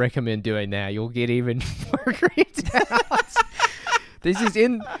don't recommend doing that. You'll get even more creeped out. This is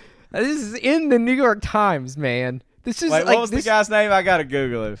in the New York Times, man. This is Wait, what was the guy's name? I gotta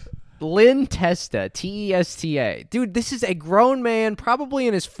Google it. Lynn Testa, Testa. Dude, this is a grown man, probably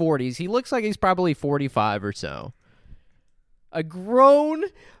in his 40s. He looks like he's probably 45 or so. A grown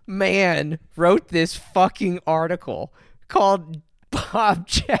man wrote this fucking article called Bob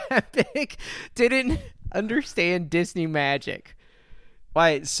Chapek Didn't Understand Disney Magic.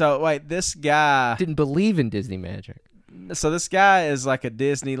 Wait, this guy Didn't believe in Disney magic. So this guy is like a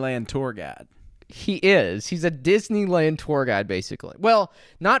Disneyland tour guide. He is. He's a Disneyland tour guide, basically. Well,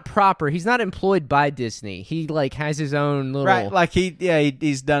 not proper. He's not employed by Disney. He like has his own little. Right, like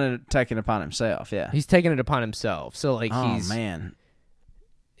he's done it, taken it upon himself. Yeah, he's taken it upon himself. So like, man,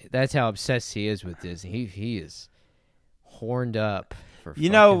 that's how obsessed he is with Disney. He is horned up for.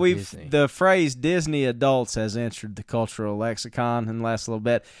 Disney. The phrase Disney adults has entered the cultural lexicon in the last little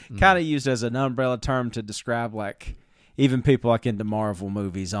bit. Kind of used as an umbrella term to describe like even people like into Marvel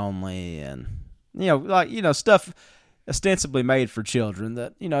movies only and. Stuff ostensibly made for children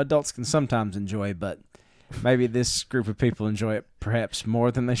that, adults can sometimes enjoy, but maybe this group of people enjoy it perhaps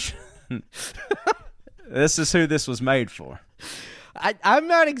more than they should. This is who this was made for. I'm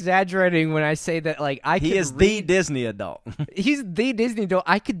not exaggerating when I say that, like, He is the Disney adult. He's the Disney adult.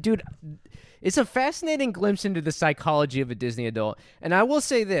 It's a fascinating glimpse into the psychology of a Disney adult. And I will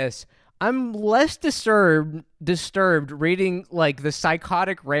say this. I'm less disturbed reading like the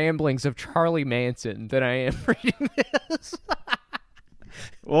psychotic ramblings of Charlie Manson than I am reading this.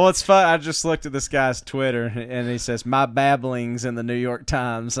 Well, it's fun. I just looked at this guy's Twitter and he says, "My babblings in the New York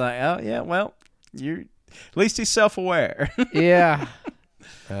Times." Like, oh yeah, well, at least he's self-aware. Yeah.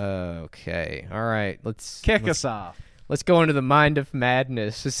 Okay. All right. Let's kick us off. Let's go into the mind of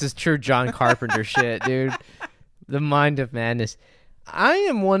madness. This is true John Carpenter shit, dude. The mind of madness. I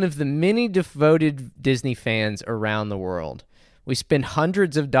am one of the many devoted Disney fans around the world. We spend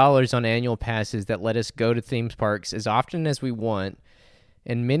hundreds of dollars on annual passes that let us go to theme parks as often as we want,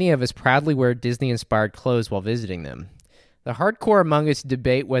 and many of us proudly wear Disney-inspired clothes while visiting them. The hardcore among us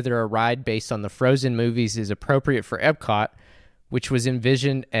debate whether a ride based on the Frozen movies is appropriate for Epcot, which was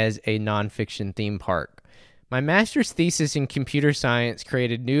envisioned as a nonfiction theme park. My master's thesis in computer science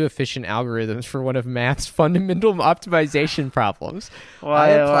created new efficient algorithms for one of math's fundamental optimization problems.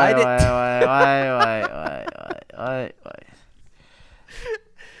 Wait.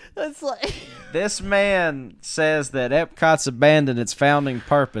 That's like this man says that Epcot's abandoned its founding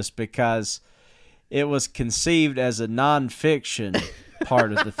purpose because it was conceived as a nonfiction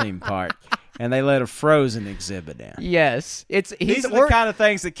part of the theme park. And they let a Frozen exhibit in. Yes, these are the kind of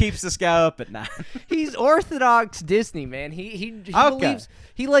things that keeps this guy up at night. He's orthodox Disney, man. He believes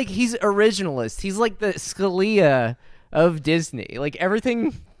he's originalist. He's like the Scalia of Disney. Like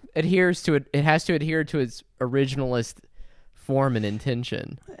everything adheres to it. It has to adhere to its originalist form and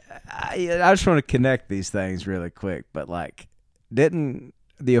intention. I just want to connect these things really quick, but like, didn't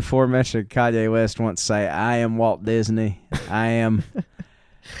the aforementioned Kanye West once say, "I am Walt Disney. I am."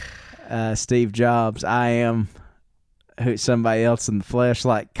 Steve Jobs, I am somebody else in the flesh.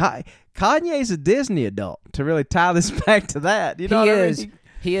 Like Kanye's a Disney adult. To really tie this back to that, you know,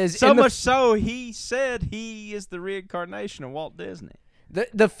 he is so much so he said he is the reincarnation of Walt Disney.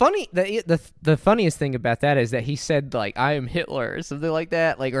 The funniest thing about that is that he said like I am Hitler or something like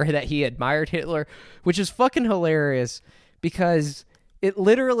that, like or that he admired Hitler, which is fucking hilarious because it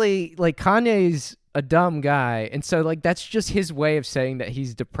literally like Kanye's a dumb guy, and so like that's just his way of saying that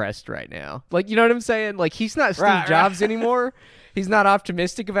he's depressed right now. Like, you know what I'm saying? Like he's not Steve Jobs anymore. He's not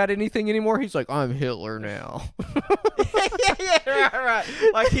optimistic about anything anymore. He's like, I'm Hitler now. right.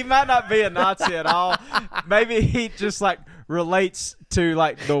 Like he might not be a Nazi at all. Maybe he just like relates to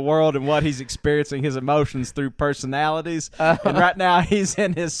like the world and what he's experiencing, his emotions through personalities. And right now he's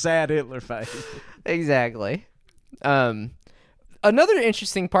in his sad Hitler phase. Exactly. Another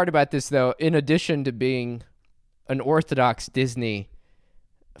interesting part about this, though, in addition to being an orthodox Disney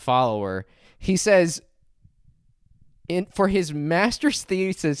follower, he says for his master's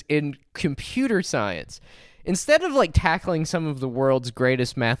thesis in computer science, instead of like tackling some of the world's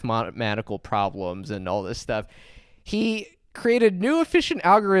greatest mathematical problems and all this stuff, he created new efficient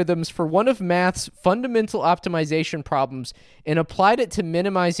algorithms for one of math's fundamental optimization problems and applied it to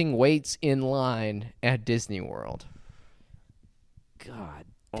minimizing waits in line at Disney World. God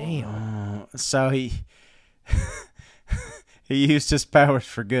damn. So he used his powers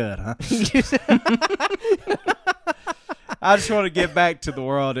for good, huh? I just want to get back to the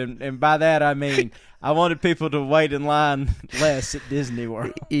world, and by that I mean I wanted people to wait in line less at Disney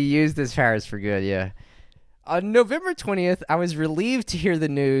World. He used his powers for good, yeah. On November 20th, I was relieved to hear the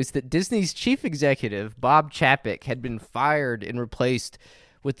news that Disney's chief executive, Bob Chapek, had been fired and replaced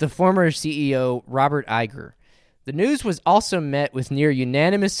with the former CEO, Robert Iger. The news was also met with near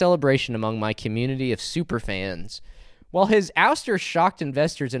unanimous celebration among my community of superfans. While his ouster shocked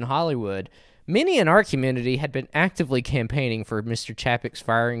investors in Hollywood, many in our community had been actively campaigning for Mr. Chapek's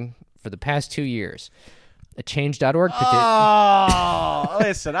firing for the past 2 years. A Change.org petition. Oh,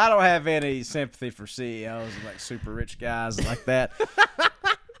 listen, I don't have any sympathy for CEOs and like super rich guys like that.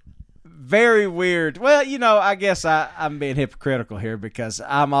 Very weird. Well, I guess I'm being hypocritical here because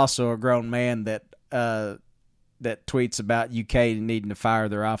I'm also a grown man that tweets about UK needing to fire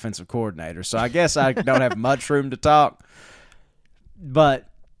their offensive coordinator. So I guess I don't have much room to talk. But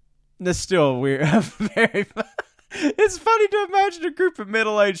it's still weird. It's funny to imagine a group of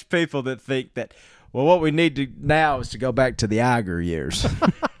middle-aged people that think that, well, what we need to now is to go back to the Iger years.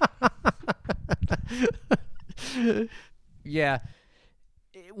 Yeah.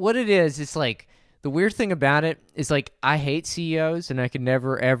 What it is, it's like, the weird thing about it is like, I hate CEOs and I can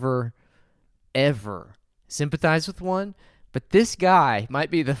never, ever, ever sympathize with one. But this guy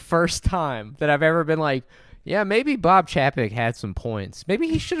might be the first time that I've ever been like, yeah, maybe Bob Chapek had some points. Maybe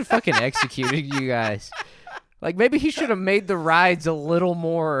he should have fucking executed you guys. Like, maybe he should have made the rides a little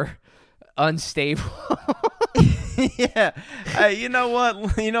more unstable. Yeah. Hey, you know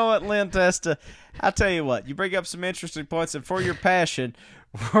what, Lynn Testa? I'll tell you what. You bring up some interesting points, and for your passion,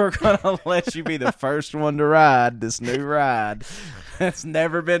 we're going to let you be the first one to ride this new ride that's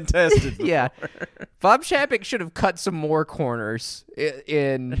never been tested before. Yeah. Bob Chapek should have cut some more corners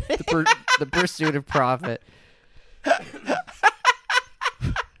in the pursuit of profit.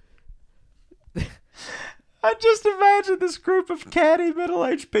 I just imagine this group of catty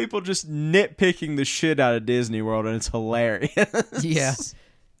middle-aged people just nitpicking the shit out of Disney World, and it's hilarious. Yeah.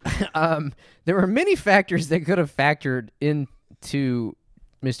 There were many factors that could have factored into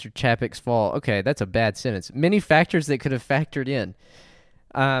Mr. Chapek's fall. Okay, that's a bad sentence. Many factors that could have factored in.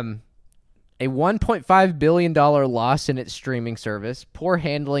 A $1.5 billion loss in its streaming service, poor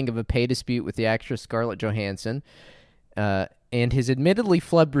handling of a pay dispute with the actress Scarlett Johansson, and his admittedly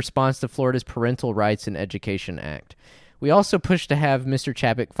flawed response to Florida's Parental Rights and Education Act. We also pushed to have Mr.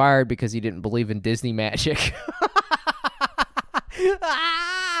 Chapek fired because he didn't believe in Disney magic.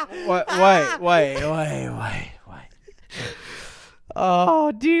 Wait.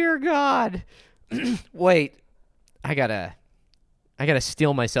 Oh, dear God. Wait. I gotta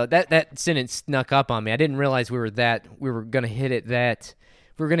steal myself. That sentence snuck up on me. I didn't realize we were gonna hit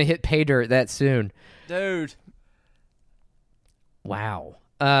pay dirt that soon. Dude. Wow.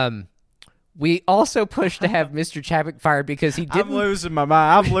 We also pushed to have Mr. Chapek fired because he didn't. I'm losing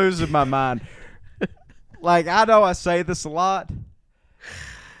my mind. Like, I know I say this a lot.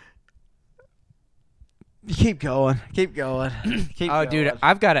 Keep going. Dude,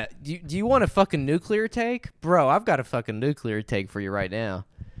 I've got a. Do you want a fucking nuclear take, bro? I've got a fucking nuclear take for you right now.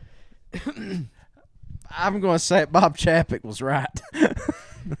 I'm going to say Bob Chapek was right.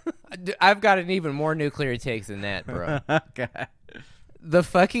 I've got an even more nuclear take than that, bro. Okay. The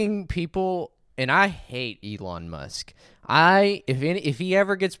fucking people, and I hate Elon Musk. If he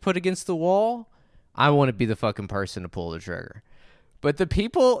ever gets put against the wall, I want to be the fucking person to pull the trigger. But the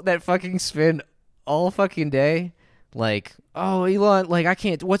people that fucking spend all fucking day, like, oh, Elon, like, I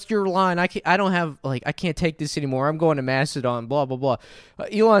can't, what's your line? I can't take this anymore. I'm going to Mastodon, blah, blah, blah.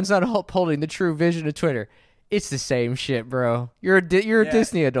 Elon's not upholding the true vision of Twitter. It's the same shit, bro. You're a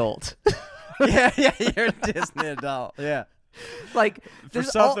Disney adult. yeah, you're a Disney adult. Yeah. Like, for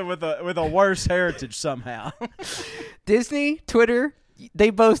something with a worse heritage somehow. Disney, Twitter, they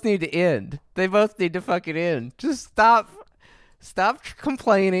both need to end. They both need to fucking end. Just stop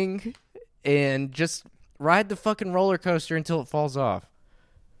complaining and just ride the fucking roller coaster until it falls off.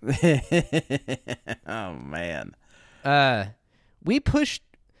 Oh man.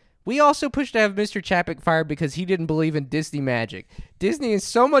 We also pushed to have Mr. Chapek fired because he didn't believe in Disney magic. Disney is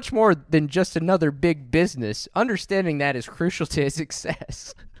so much more than just another big business. Understanding that is crucial to his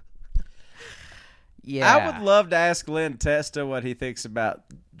success. Yeah. I would love to ask Lynn Testa what he thinks about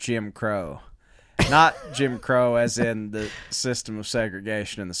Jim Crow. Not Jim Crow as in the system of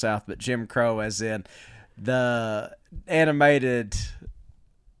segregation in the South, but Jim Crow as in the animated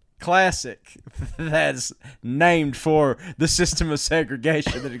classic that's named for the system of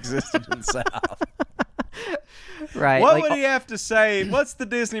segregation that existed in the South. Right. What would he have to say? What's the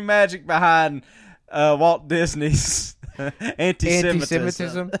Disney magic behind Walt Disney's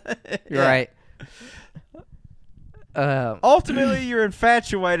anti-Semitism? You're right. Ultimately, you're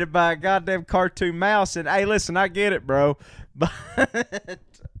infatuated by a goddamn cartoon mouse, and hey, listen, I get it, bro, but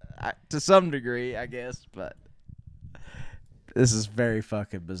to some degree, I guess, but this is very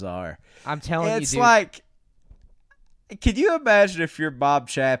fucking bizarre. I'm telling you, it's dude. like, can you imagine if you're Bob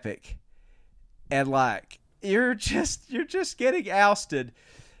Chapek and like you're just getting ousted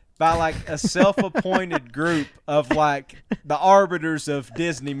by like a self-appointed group of like the arbiters of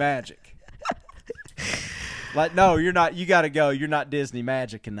Disney magic? Like, no, you're not. You got to go. You're not Disney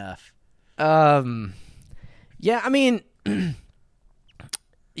magic enough. Yeah, I mean, you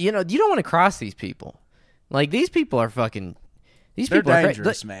know, you don't want to cross these people. Like, these people are fucking. They're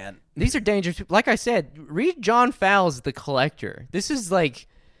dangerous, man. These are dangerous people. Like I said, read John Fowles' The Collector. This is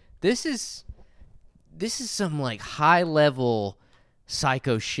some like high level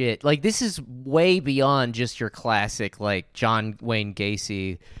psycho shit. Like, this is way beyond just your classic like John Wayne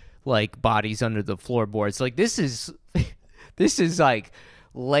Gacy, like bodies under the floorboards. Like, this is like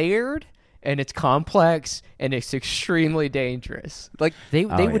layered, and it's complex, and it's extremely dangerous. Like, they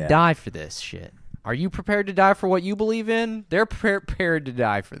would die for this shit. Are you prepared to die for what you believe in? They're prepared to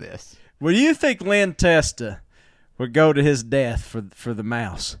die for this. Well, do you think Len Testa would go to his death for the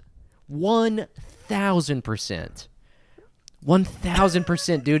mouse? 1,000%.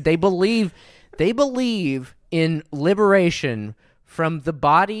 1,000%, dude. They believe in liberation from the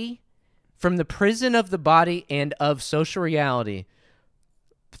body, from the prison of the body and of social reality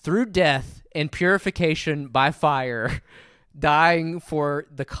through death and purification by fire, dying for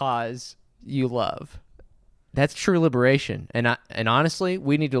the cause you love. That's true liberation, and honestly,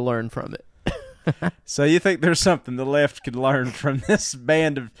 we need to learn from it. So you think there's something the left could learn from this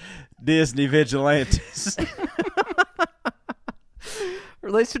band of Disney vigilantes?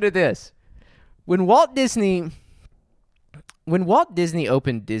 Listen to this. When Walt Disney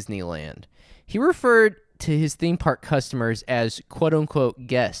opened Disneyland, he referred to his theme park customers as quote-unquote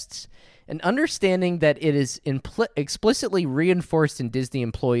guests, an understanding that it is explicitly reinforced in Disney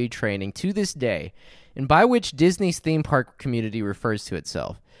employee training to this day, and by which Disney's theme park community refers to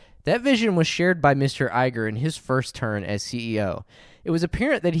itself. That vision was shared by Mr. Iger in his first turn as CEO. It was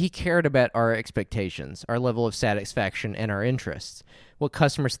apparent that he cared about our expectations, our level of satisfaction, and our interests, what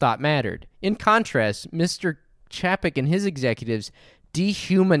customers thought mattered. In contrast, Mr. Chapek and his executives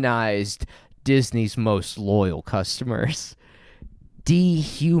dehumanized Disney's most loyal customers.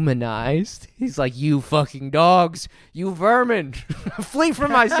 Dehumanized. He's like, you fucking dogs, you vermin, flee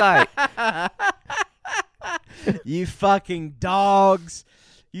from my sight. You fucking dogs,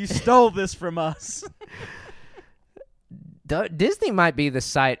 you stole this from us. Disney might be the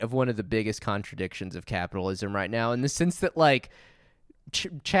site of one of the biggest contradictions of capitalism right now, in the sense that like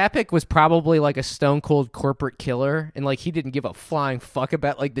Chapek was probably like a stone cold corporate killer, and like he didn't give a flying fuck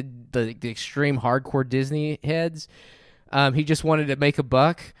about like the extreme hardcore Disney heads. He just wanted to make a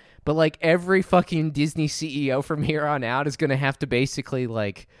buck. But like every fucking Disney CEO from here on out is gonna have to basically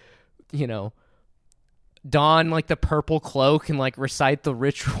like, you know, don like the purple cloak and like recite the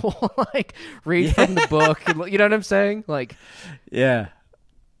ritual, like read from the book, and, you know what I'm saying? Like, yeah.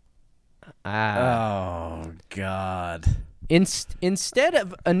 Oh God. Instead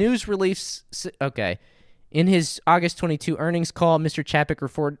of a news release, okay, in his August 22 earnings call, Mr.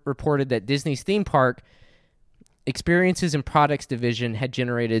 Chapek reported that Disney's theme park experiences and products division had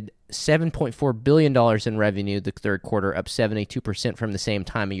generated $7.4 billion in revenue the third quarter, up 72% from the same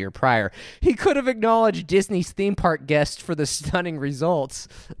time a year prior. He could have acknowledged Disney's theme park guests for the stunning results.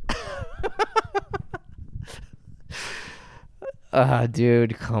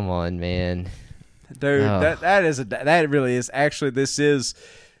 Dude, come on, man. Dude, that really is. Actually, this is.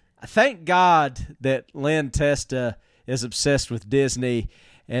 Thank God that Len Testa is obsessed with Disney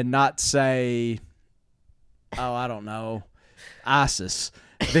and not say, oh, I don't know, ISIS,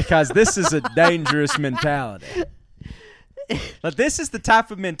 because this is a dangerous mentality. Like, this is the type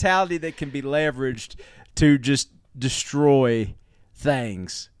of mentality that can be leveraged to just destroy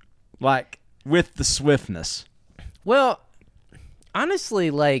things, like with the swiftness. Well, honestly,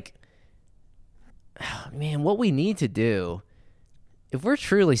 like, man, what we need to do, if we're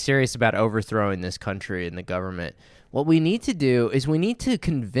truly serious about overthrowing this country and the government, what we need to do is we need to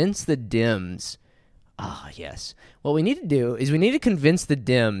convince the Dems Ah, yes. What we need to do is we need to convince the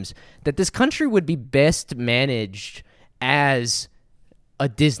Dems that this country would be best managed as a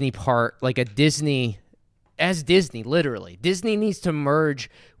Disney park, like a Disney, as Disney, literally. Disney needs to merge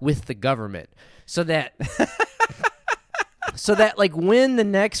with the government so that like when the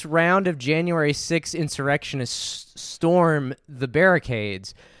next round of January 6th insurrectionists storm the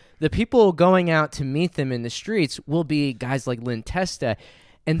barricades, the people going out to meet them in the streets will be guys like Lynn Testa,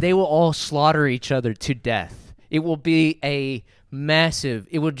 and they will all slaughter each other to death. It will be a massive,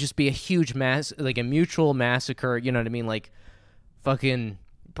 it would just be a huge like a mutual massacre, you know what I mean? Like fucking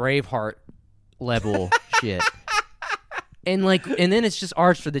Braveheart level shit. And then it's just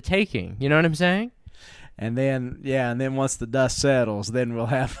ours for the taking. You know what I'm saying? And then once the dust settles, then we'll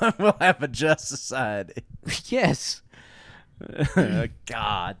have a just society. Yes.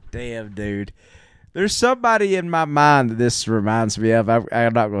 God damn, dude. There's somebody in my mind that this reminds me of.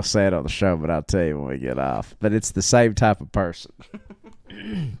 I'm not going to say it on the show, but I'll tell you when we get off. But it's the same type of person.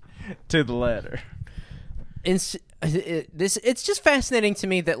 To the letter. It's just fascinating to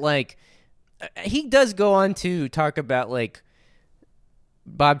me that, like, he does go on to talk about, like,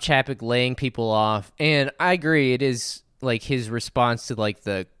 Bob Chapek laying people off. And I agree, it is, like, his response to, like,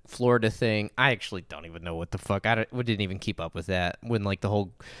 the Florida thing. I actually don't even know what the fuck. We didn't even keep up with that when, like, the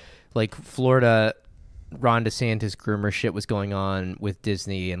whole, like, Florida Ron DeSantis groomer shit was going on with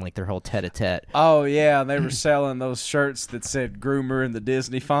Disney and, like, their whole tete-a-tete. Oh, yeah, and they were selling those shirts that said groomer in the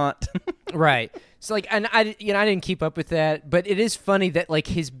Disney font. Right. So, like, and I didn't keep up with that, but it is funny that, like,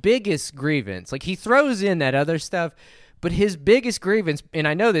 his biggest grievance, like, he throws in that other stuff, but his biggest grievance, and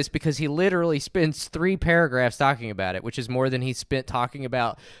I know this because he literally spends 3 paragraphs talking about it, which is more than he spent talking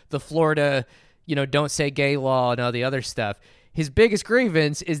about the Florida, don't say gay law and all the other stuff. His biggest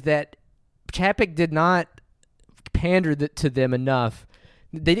grievance is that Chapek did not pander to them enough.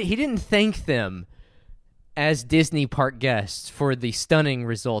 He didn't thank them as Disney park guests for the stunning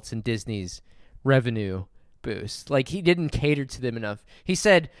results in Disney's revenue boost. Like, he didn't cater to them enough. He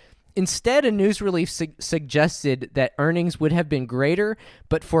said, instead, a news release suggested that earnings would have been greater,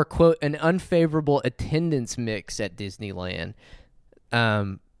 but for, quote, an unfavorable attendance mix at Disneyland.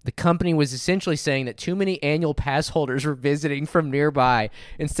 The company was essentially saying that too many annual pass holders were visiting from nearby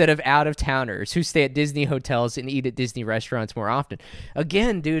instead of out-of-towners who stay at Disney hotels and eat at Disney restaurants more often.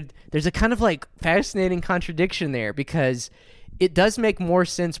 Again, dude, there's a kind of, like, fascinating contradiction there because it does make more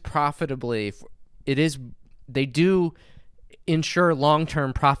sense profitably. They do ensure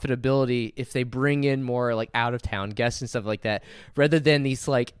long-term profitability if they bring in more, like, out-of-town guests and stuff like that, rather than these,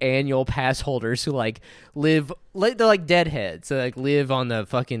 like, annual pass holders who, like, live, like, they're like deadheads, so, like, live on the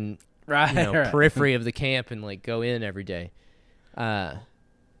fucking periphery of the camp and, like, go in every day. I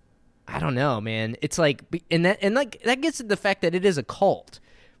don't know, man. It's like, and that gets to the fact that it is a cult,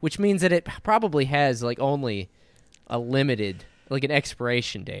 which means that it probably has, like, only a limited, like, an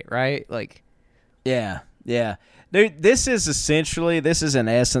expiration date, right? Like, yeah. Dude, this is in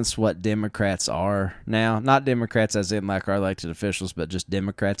essence what Democrats are now. Not Democrats as in like our elected officials, but just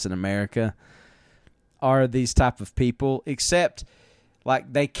Democrats in America are these type of people, except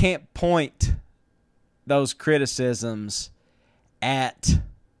like they can't point those criticisms at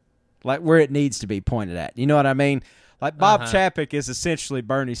like where it needs to be pointed at. You know what I mean? Like Bob Chapek is essentially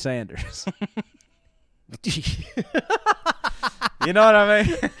Bernie Sanders. You know what I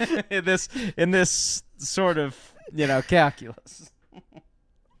mean? in this sort of, calculus.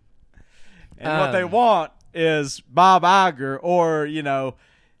 And what they want is Bob Iger or,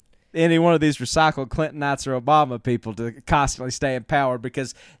 any one of these recycled Clintonites or Obama people to constantly stay in power,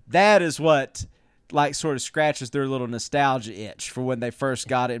 because that is what, like, sort of scratches their little nostalgia itch for when they first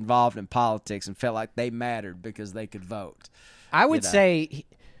got involved in politics and felt like they mattered because they could vote. I would say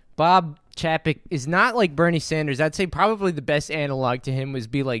Bob Chapek is not like Bernie Sanders. I'd say probably the best analog to him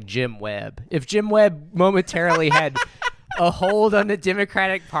would be like Jim Webb. If Jim Webb momentarily had a hold on the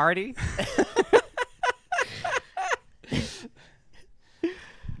Democratic Party.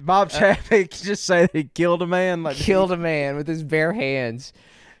 Bob Chapek just say that he killed a man? Killed a man with his bare hands.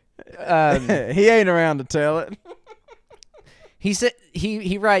 He ain't around to tell it. He said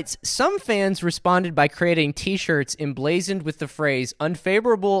he writes, some fans responded by creating T-shirts emblazoned with the phrase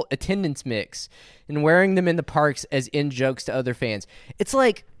 "unfavorable attendance mix" and wearing them in the parks as in-jokes to other fans. It's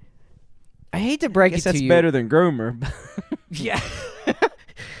like, I hate to break it to you. That's better than groomer. Yeah.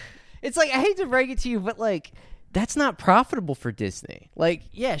 It's like, I hate to break it to you, but like, that's not profitable for Disney. Like,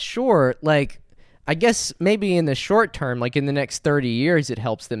 yeah, sure. Like, I guess maybe in the short term, like in the next 30 years, it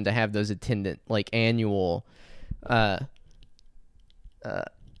helps them to have those annual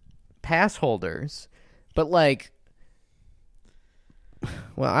pass holders, but like,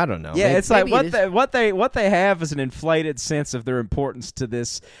 Well, I don't know. Yeah, it's like what what they have is an inflated sense of their importance to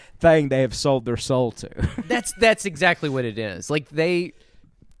this thing they have sold their soul to. That's exactly what it is. Like they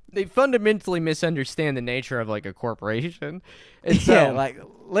fundamentally misunderstand the nature of like a corporation. And so, yeah, like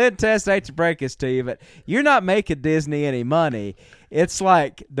Len Test, I hate to break this to you, but you're not making Disney any money. It's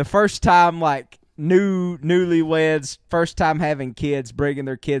like the first time, like newlyweds, first time having kids, bringing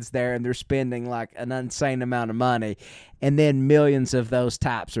their kids there, and they're spending like an insane amount of money, and then millions of those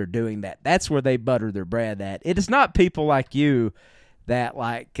types are doing that. That's where they butter their bread at. It is not people like you that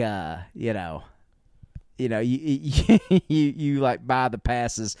like you like buy the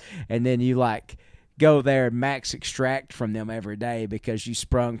passes and then you like go there and max extract from them every day because you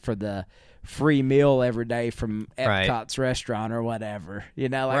sprung for the free meal every day from Epcot's restaurant or whatever. You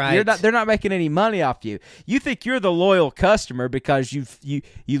know, like they're not making any money off you. You think you're the loyal customer because you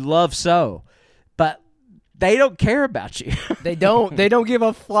love so, but they don't care about you. They don't give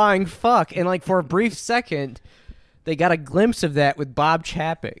a flying fuck. And like for a brief second, they got a glimpse of that with Bob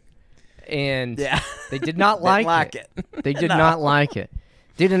Chapek. And they did not like it. They did not like it.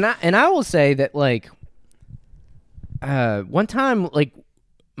 Dude, and I will say that, like, one time, like,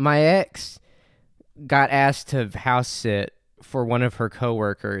 my ex got asked to house sit for one of her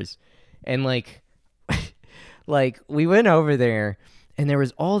coworkers, and, like, we went over there, and there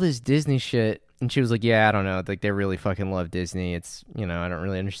was all this Disney shit, and she was like, yeah, I don't know, like, they really fucking love Disney. It's, I don't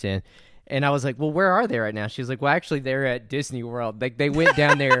really understand. And I was like, well, where are they right now? She was like, well, actually, they're at Disney World. Like, they went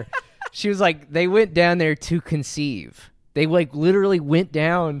down there. She was like, they went down there to conceive. They, like, literally went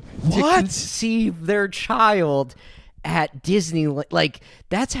down to conceive their child at Disney. Like,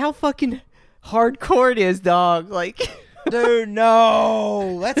 that's how fucking hardcore it is, dog. Like, dude,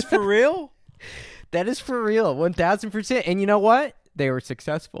 no. That's for real? That is for real, 1,000%. And you know what? They were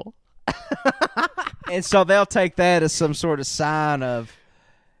successful. And so they'll take that as some sort of sign of,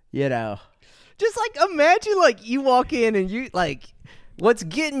 Just, like, imagine, like, you walk in and you, like... What's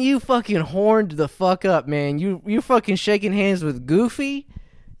getting you fucking horned the fuck up, man? You fucking shaking hands with Goofy?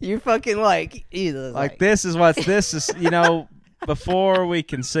 You fucking like either like this is before we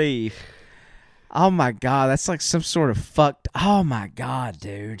conceive. Oh my god, that's like some sort of fucked. Oh my god,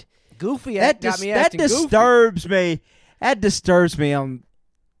 dude. Goofy that got me that disturbs goofy. me. That disturbs me on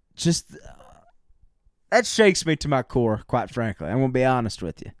just that shakes me to my core, quite frankly. I'm gonna be honest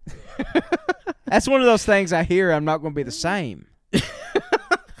with you. That's one of those things I hear I'm not gonna be the same.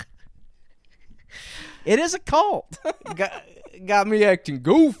 It is a cult. got me acting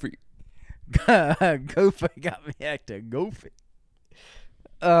goofy. Goofy got me acting goofy.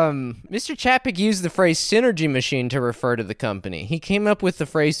 Mr. Chapek used the phrase synergy machine to refer to the company. He came up with the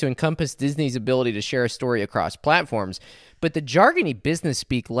phrase to encompass Disney's ability to share a story across platforms, but the jargony business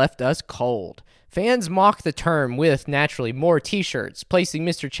speak left us cold. Fans mock the term with, naturally, more t-shirts, placing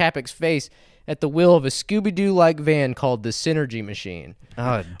Mr. Chapek's face at the wheel of a Scooby-Doo-like van called the Synergy Machine.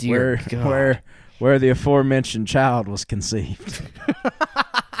 Oh, dear God. Where the aforementioned child was conceived.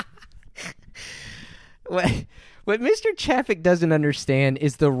 What Mr. Chapek doesn't understand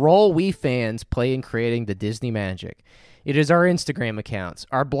is the role we fans play in creating the Disney magic. It is our Instagram accounts,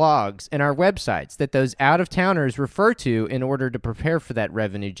 our blogs, and our websites that those out-of-towners refer to in order to prepare for that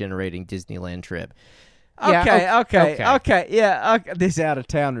revenue-generating Disneyland trip. Okay. Yeah, these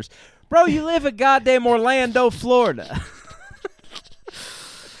out-of-towners. Bro, you live in goddamn Orlando, Florida.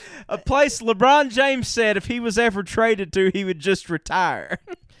 A place LeBron James said if he was ever traded to, he would just retire.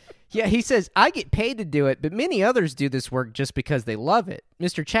 Yeah, he says, I get paid to do it, but many others do this work just because they love it.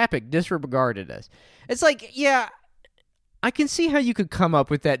 Mr. Chapek disregarded us. It's like, yeah, I can see how you could come up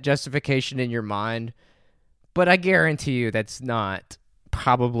with that justification in your mind, but I guarantee you that's not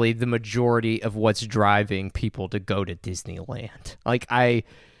probably the majority of what's driving people to go to Disneyland. Like,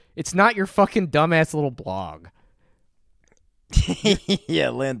 it's not your fucking dumbass little blog. Yeah,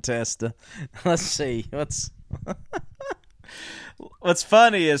 Len Testa. Let's see. What's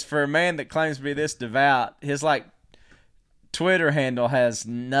funny is for a man that claims to be this devout, his like Twitter handle has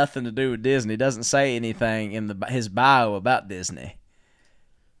nothing to do with Disney. Doesn't say anything in his bio about Disney.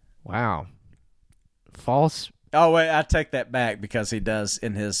 Wow. False. Oh wait, I take that back because he does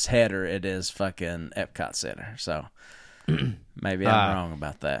in his header. It is fucking Epcot Center. So maybe I'm wrong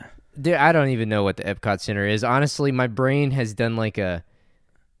about that. Dude, I don't even know what the Epcot Center is. Honestly, my brain has done like a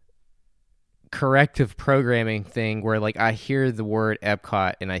corrective programming thing where like I hear the word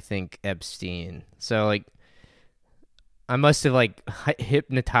Epcot and I think Epstein. So like I must have like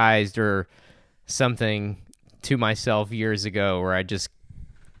hypnotized or something to myself years ago where I just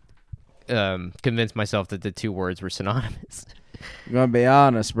convinced myself that the two words were synonymous. I'm gonna be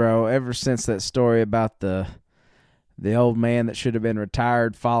honest, bro. Ever since that story about the The old man that should have been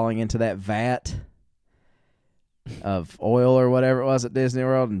retired falling into that vat of oil or whatever it was at Disney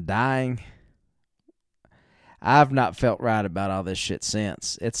World and dying. I've not felt right about all this shit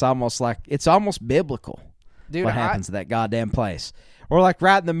since. It's almost biblical. Dude, what happens to that goddamn place. Or like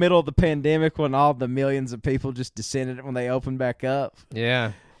right in the middle of the pandemic when all the millions of people just descended when they opened back up.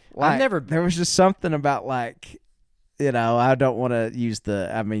 Yeah. Like, there was just something about like, I don't want to use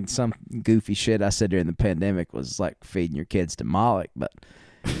some goofy shit I said during the pandemic was like feeding your kids to Moloch, but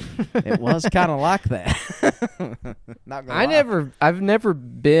it was kind of like that. Not gonna lie. I've never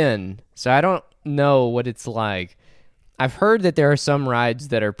been, so I don't know what it's like. I've heard that there are some rides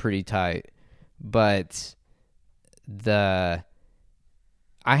that are pretty tight, but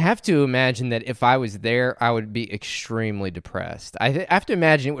I have to imagine that if I was there, I would be extremely depressed. I have to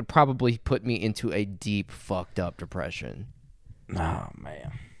imagine it would probably put me into a deep, fucked up depression. Oh,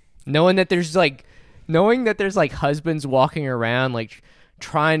 man. Knowing that there's husbands walking around, like,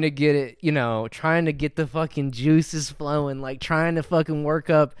 trying to get it, trying to get the fucking juices flowing, like, trying to fucking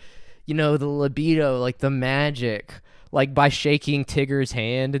work up, the libido, like, the magic, like, by shaking Tigger's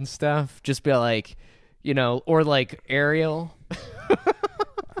hand and stuff. Just be like, or like Ariel.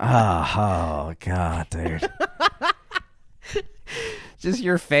 Oh, God, dude. Just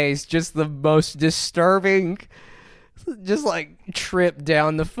your face, just the most disturbing, just like trip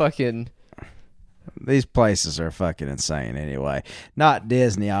down the fucking... These places are fucking insane anyway. Not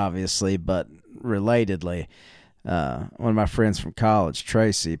Disney, obviously, but relatedly, one of my friends from college,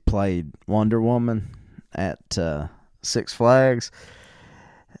 Tracy, played Wonder Woman at Six Flags,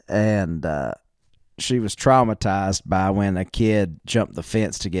 and she was traumatized by when a kid jumped the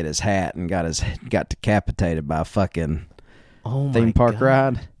fence to get his hat and got decapitated by a fucking theme park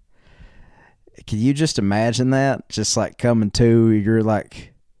ride. Can you just imagine that? Just like coming to, you're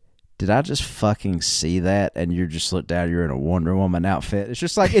like, did I just fucking see that? And you just look down, you're in a Wonder Woman outfit. It's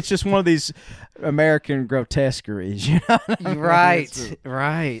just like, it's just one of these American grotesqueries, you know what I mean?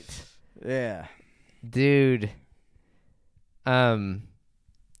 Right. Yeah. Dude.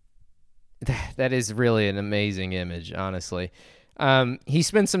 That is really an amazing image, honestly. He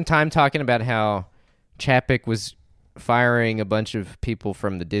spent some time talking about how Chapek was firing a bunch of people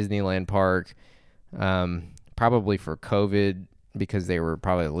from the Disneyland park, probably for COVID, because they were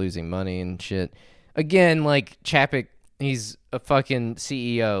probably losing money and shit. Again, like, Chapek, he's a fucking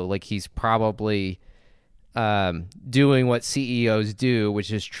CEO. Like, he's probably doing what CEOs do,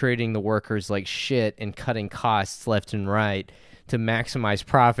 which is treating the workers like shit and cutting costs left and right to maximize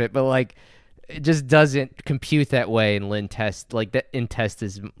profit. But, like, it just doesn't compute that way in Lynn Test's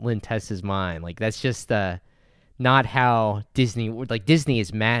mind. Like, that's just not how Disney... Like, Disney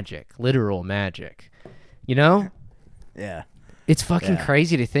is magic. Literal magic. You know? Yeah. It's fucking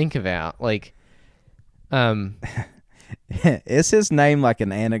crazy to think about. Like, is his name like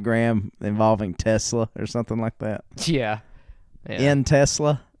an anagram involving Tesla or something like that? Yeah. In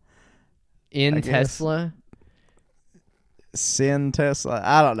Tesla? In Tesla? Sin Tesla?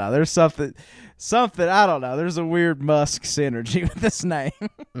 I don't know. There's something, I don't know. There's a weird Musk synergy with this name.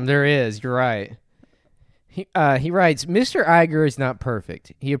 There is. You're right. He writes, Mr. Iger is not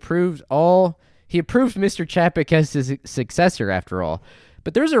perfect. He approved Mr. Chapek as his successor, after all.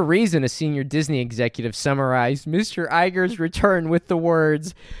 But there's a reason a senior Disney executive summarized Mr. Iger's return with the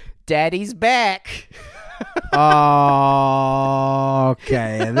words, "Daddy's back." Oh,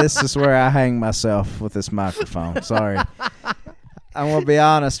 okay. This is where I hang myself with this microphone. Sorry. I'm going to be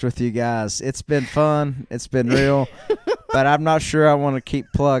honest with you guys. It's been fun. It's been real. But I'm not sure I want to keep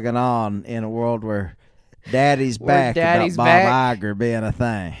plugging on in a world where Daddy's back about Bob Iger being a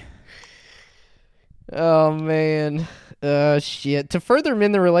thing. Oh, man. Shit. To further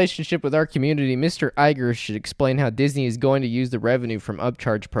mend the relationship with our community, Mr. Iger should explain how Disney is going to use the revenue from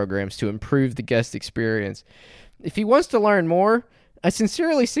upcharge programs to improve the guest experience. If he wants to learn more, I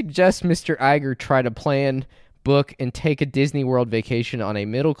sincerely suggest Mr. Iger try to plan, book, and take a Disney World vacation on a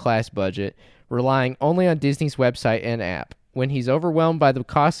middle-class budget, relying only on Disney's website and app. When he's overwhelmed by the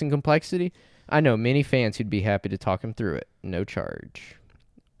cost and complexity, I know many fans who'd be happy to talk him through it. No charge.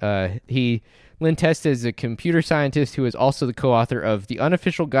 Lynn Testa is a computer scientist who is also the co-author of The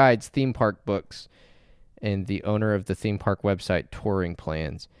Unofficial Guides Theme Park Books and the owner of the theme park website Touring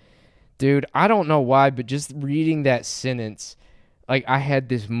Plans. Dude, I don't know why, but just reading that sentence, like, I had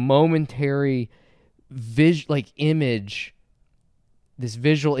this momentary image, this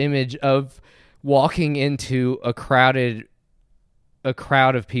visual image of walking into a crowd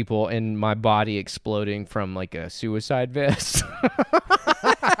of people and my body exploding from like a suicide vest.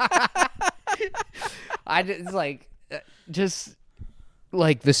 Just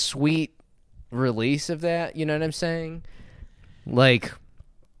like the sweet release of that. You know what I'm saying? Like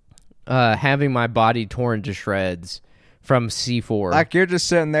having my body torn to shreds from C4. Like you're just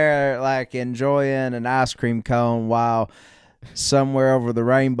sitting there like enjoying an ice cream cone while Somewhere Over the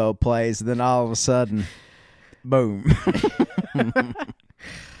Rainbow plays, and then all of a sudden, boom.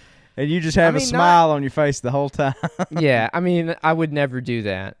 And you just have a smile on your face the whole time. Yeah, I mean, I would never do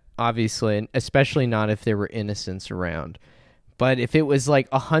that, obviously, and especially not if there were innocents around. But if it was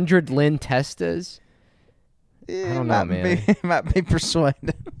like 100 Lynn Testas, I don't know, man. Might be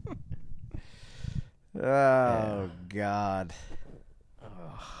persuaded. Oh, God.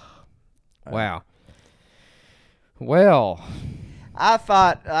 Wow. Well, I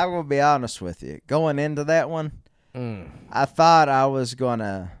thought, I will be honest with you, going into that one, I thought I was going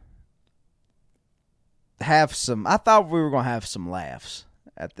to I thought we were going to have some laughs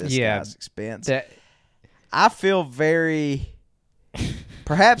at this guy's expense. I feel very,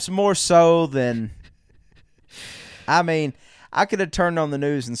 perhaps more so than, I mean, I could have turned on the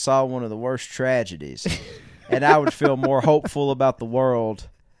news and saw one of the worst tragedies, and I would feel more hopeful about the world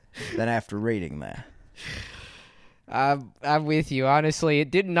than after reading that. I'm with you. Honestly,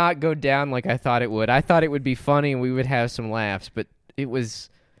 it did not go down like I thought it would. I thought it would be funny and we would have some laughs, but it was.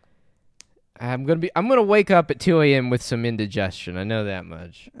 I'm gonna wake up at 2 a.m. with some indigestion. I know that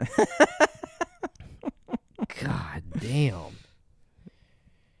much. God damn.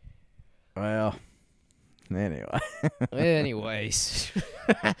 Well, anyway. Anyways.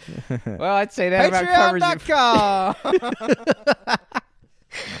 Well, I'd say that about covers Patreon.com.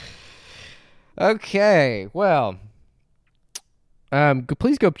 Okay, well,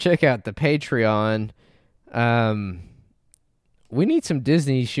 please go check out the Patreon. We need some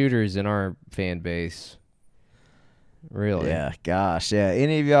Disney shooters in our fan base. Really? Yeah, gosh, yeah.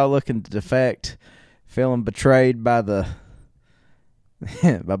 Any of y'all looking to defect, feeling betrayed by by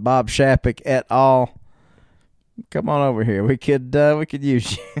Bob Chapek et al., come on over here. We could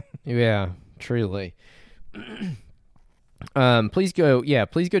use you. Yeah, truly. Please go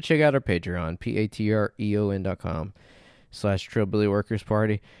check out our Patreon, patreon.com/Trillbilly Workers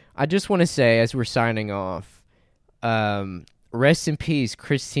Party. I just want to say, as we're signing off, rest in peace,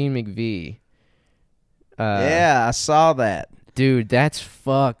 Christine McVie. Yeah, I saw that. Dude, that's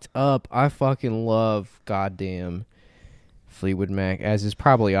fucked up. I fucking love goddamn Fleetwood Mac. As is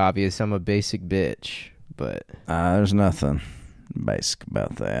probably obvious, I'm a basic bitch, but there's nothing basic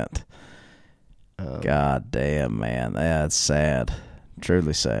about that. God damn, man, that's sad.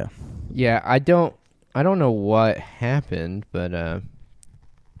 Truly sad. Yeah, I don't know what happened, but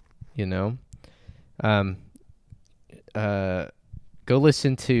go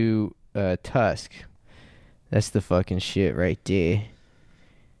listen to Tusk. That's the fucking shit right there.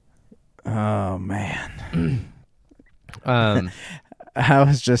 Oh man. I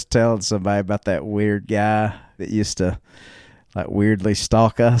was just telling somebody about that weird guy that used to like weirdly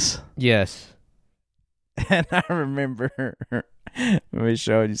stalk us. Yes. And I remember when we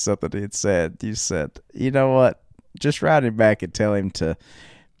showed you something he had said, you said, you know what? Just write him back and tell him to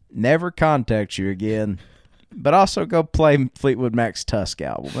never contact you again, but also go play Fleetwood Mac's Tusk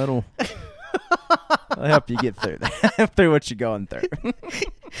album. It'll help you get through that, through what you're going through.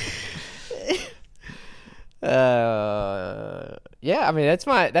 Yeah, I mean that's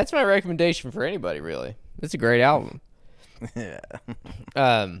my recommendation for anybody, really. It's a great album. Yeah.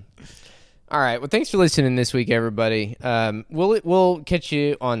 All right. Well, thanks for listening this week, everybody. We'll catch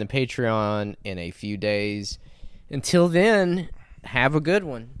you on the Patreon in a few days. Until then, have a good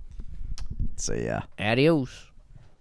one. See ya. Adios.